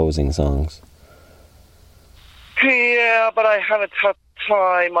not composing songs? Yeah, but I haven't had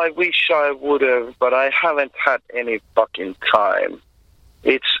time. I wish I would have, but I haven't had any fucking time.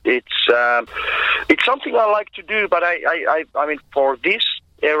 It's something I like to do, but I mean, for this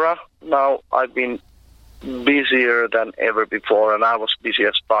era now, I've been busier than ever before, and I was busy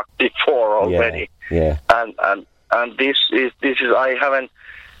as fuck before already. Yeah. And this is I haven't.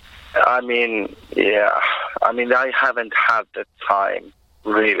 I mean, I haven't had the time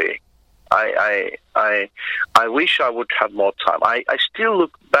really. I wish I would have more time. I still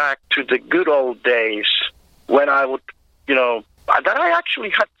look back to the good old days when I would, that I actually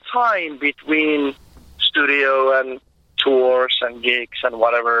had time between studio and tours and gigs and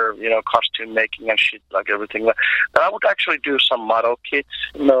whatever, costume making and shit, like everything. That I would actually do some model kits,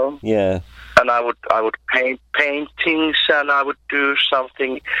 Yeah. And I would paint paintings, and I would do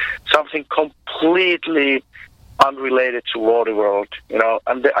something completely unrelated to Lordi World,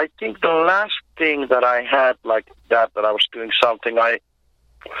 And I think the last thing that I had like that I was doing something, I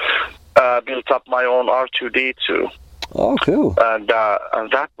built up my own R2D2. Oh, cool. And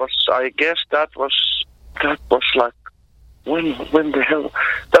that was, I guess that was like when the hell,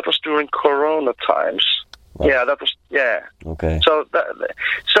 that was during Corona times. Right. Yeah, that was, yeah. Okay. So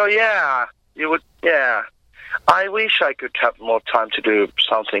yeah, you would, yeah. I wish I could have more time to do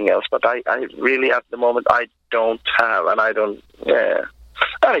something else, but I really at the moment I don't have, and I don't. Yeah,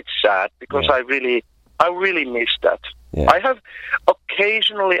 and it's sad because I really miss that. Yeah. I have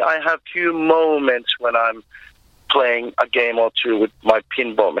occasionally few moments when I'm playing a game or two with my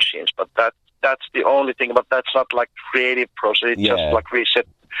pinball machines, but that's the only thing. But that's not like creative process. It's just like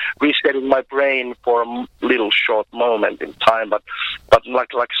resetting my brain for a little short moment in time. But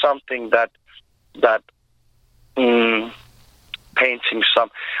like something that. Painting some.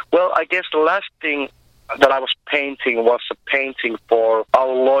 Well, I guess the last thing that I was painting was a painting for our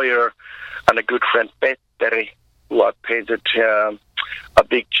lawyer and a good friend Petteri, who I painted a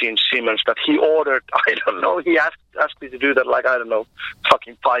big Gene Simmons that he ordered. I don't know. He asked me to do that, like, I don't know,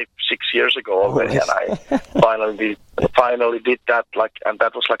 fucking 5-6 years ago already, and I finally did that, like, and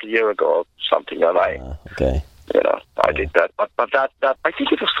that was like a year ago or something, and okay. I did that, but that I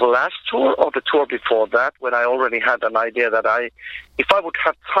think it was the last tour or the tour before that when I already had an idea that if I would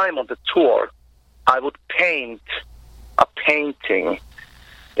have time on the tour, I would paint a painting,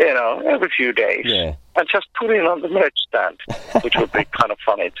 every few days, and just put it on the merch stand, which would be kind of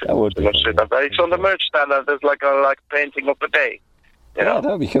funny too. That would be funny. It's on the merch stand, and there's like a painting of the day. Yeah, that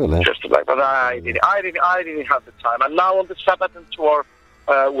would be cool. Just like, but I didn't have the time, and now on the Sabaton tour.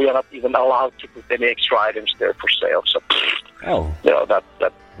 We are not even allowed to put any extra items there for sale. So Oh. That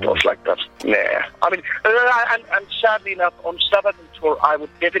was like that. Nah. I mean, and sadly enough, on Sabaton tour, I would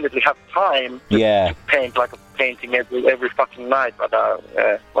definitely have time to paint like a painting every fucking night.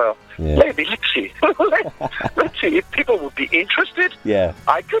 But maybe let's see. Let's see if people would be interested. Yeah.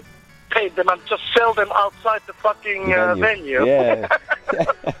 I could paint them and just sell them outside the fucking venue. Yeah.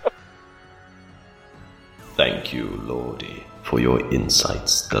 Thank you, Lordi, for your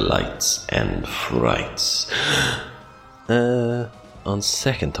insights, delights, and frights. On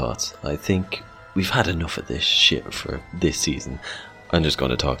second thoughts, I think we've had enough of this shit for this season. I'm just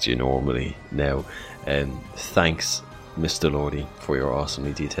going to talk to you normally now. Thanks, Mr. Lordi, for your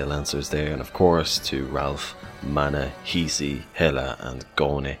awesomely detailed answers there. And of course to Ralph, Mana, Hisi, Hela and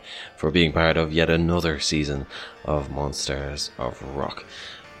Gone for being part of yet another season of Monsters of Rock.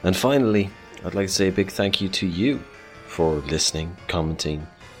 And finally, I'd like to say a big thank you to you for listening, commenting,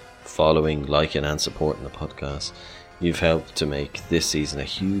 following, liking and supporting the podcast. You've helped to make this season a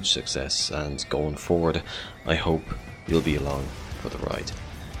huge success, and going forward, I hope you'll be along for the ride.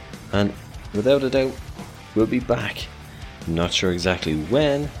 And without a doubt, we'll be back. Not sure exactly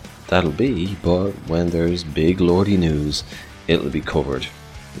when that'll be, but when there's big Lordi news, it'll be covered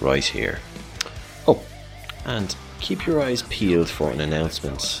right here. Oh, and keep your eyes peeled for an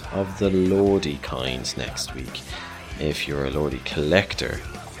announcement of the Lordi kinds next week. If you're a Lordi collector,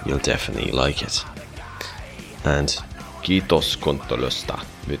 you'll definitely like it. And kiitos kuuntelusta,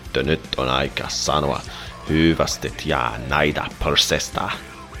 mutta nyt on aika sanoa hyvästit ja näitä persesta.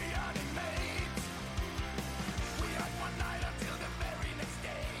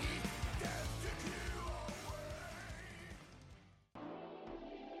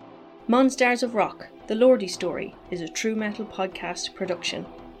 Monsters of Rock, The Lordi Story is a true metal podcast production.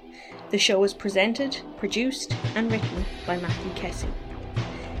 The show is presented, produced and written by Matthew Kessie.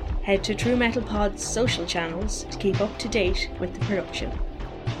 Head to True Metal Pod's social channels to keep up to date with the production.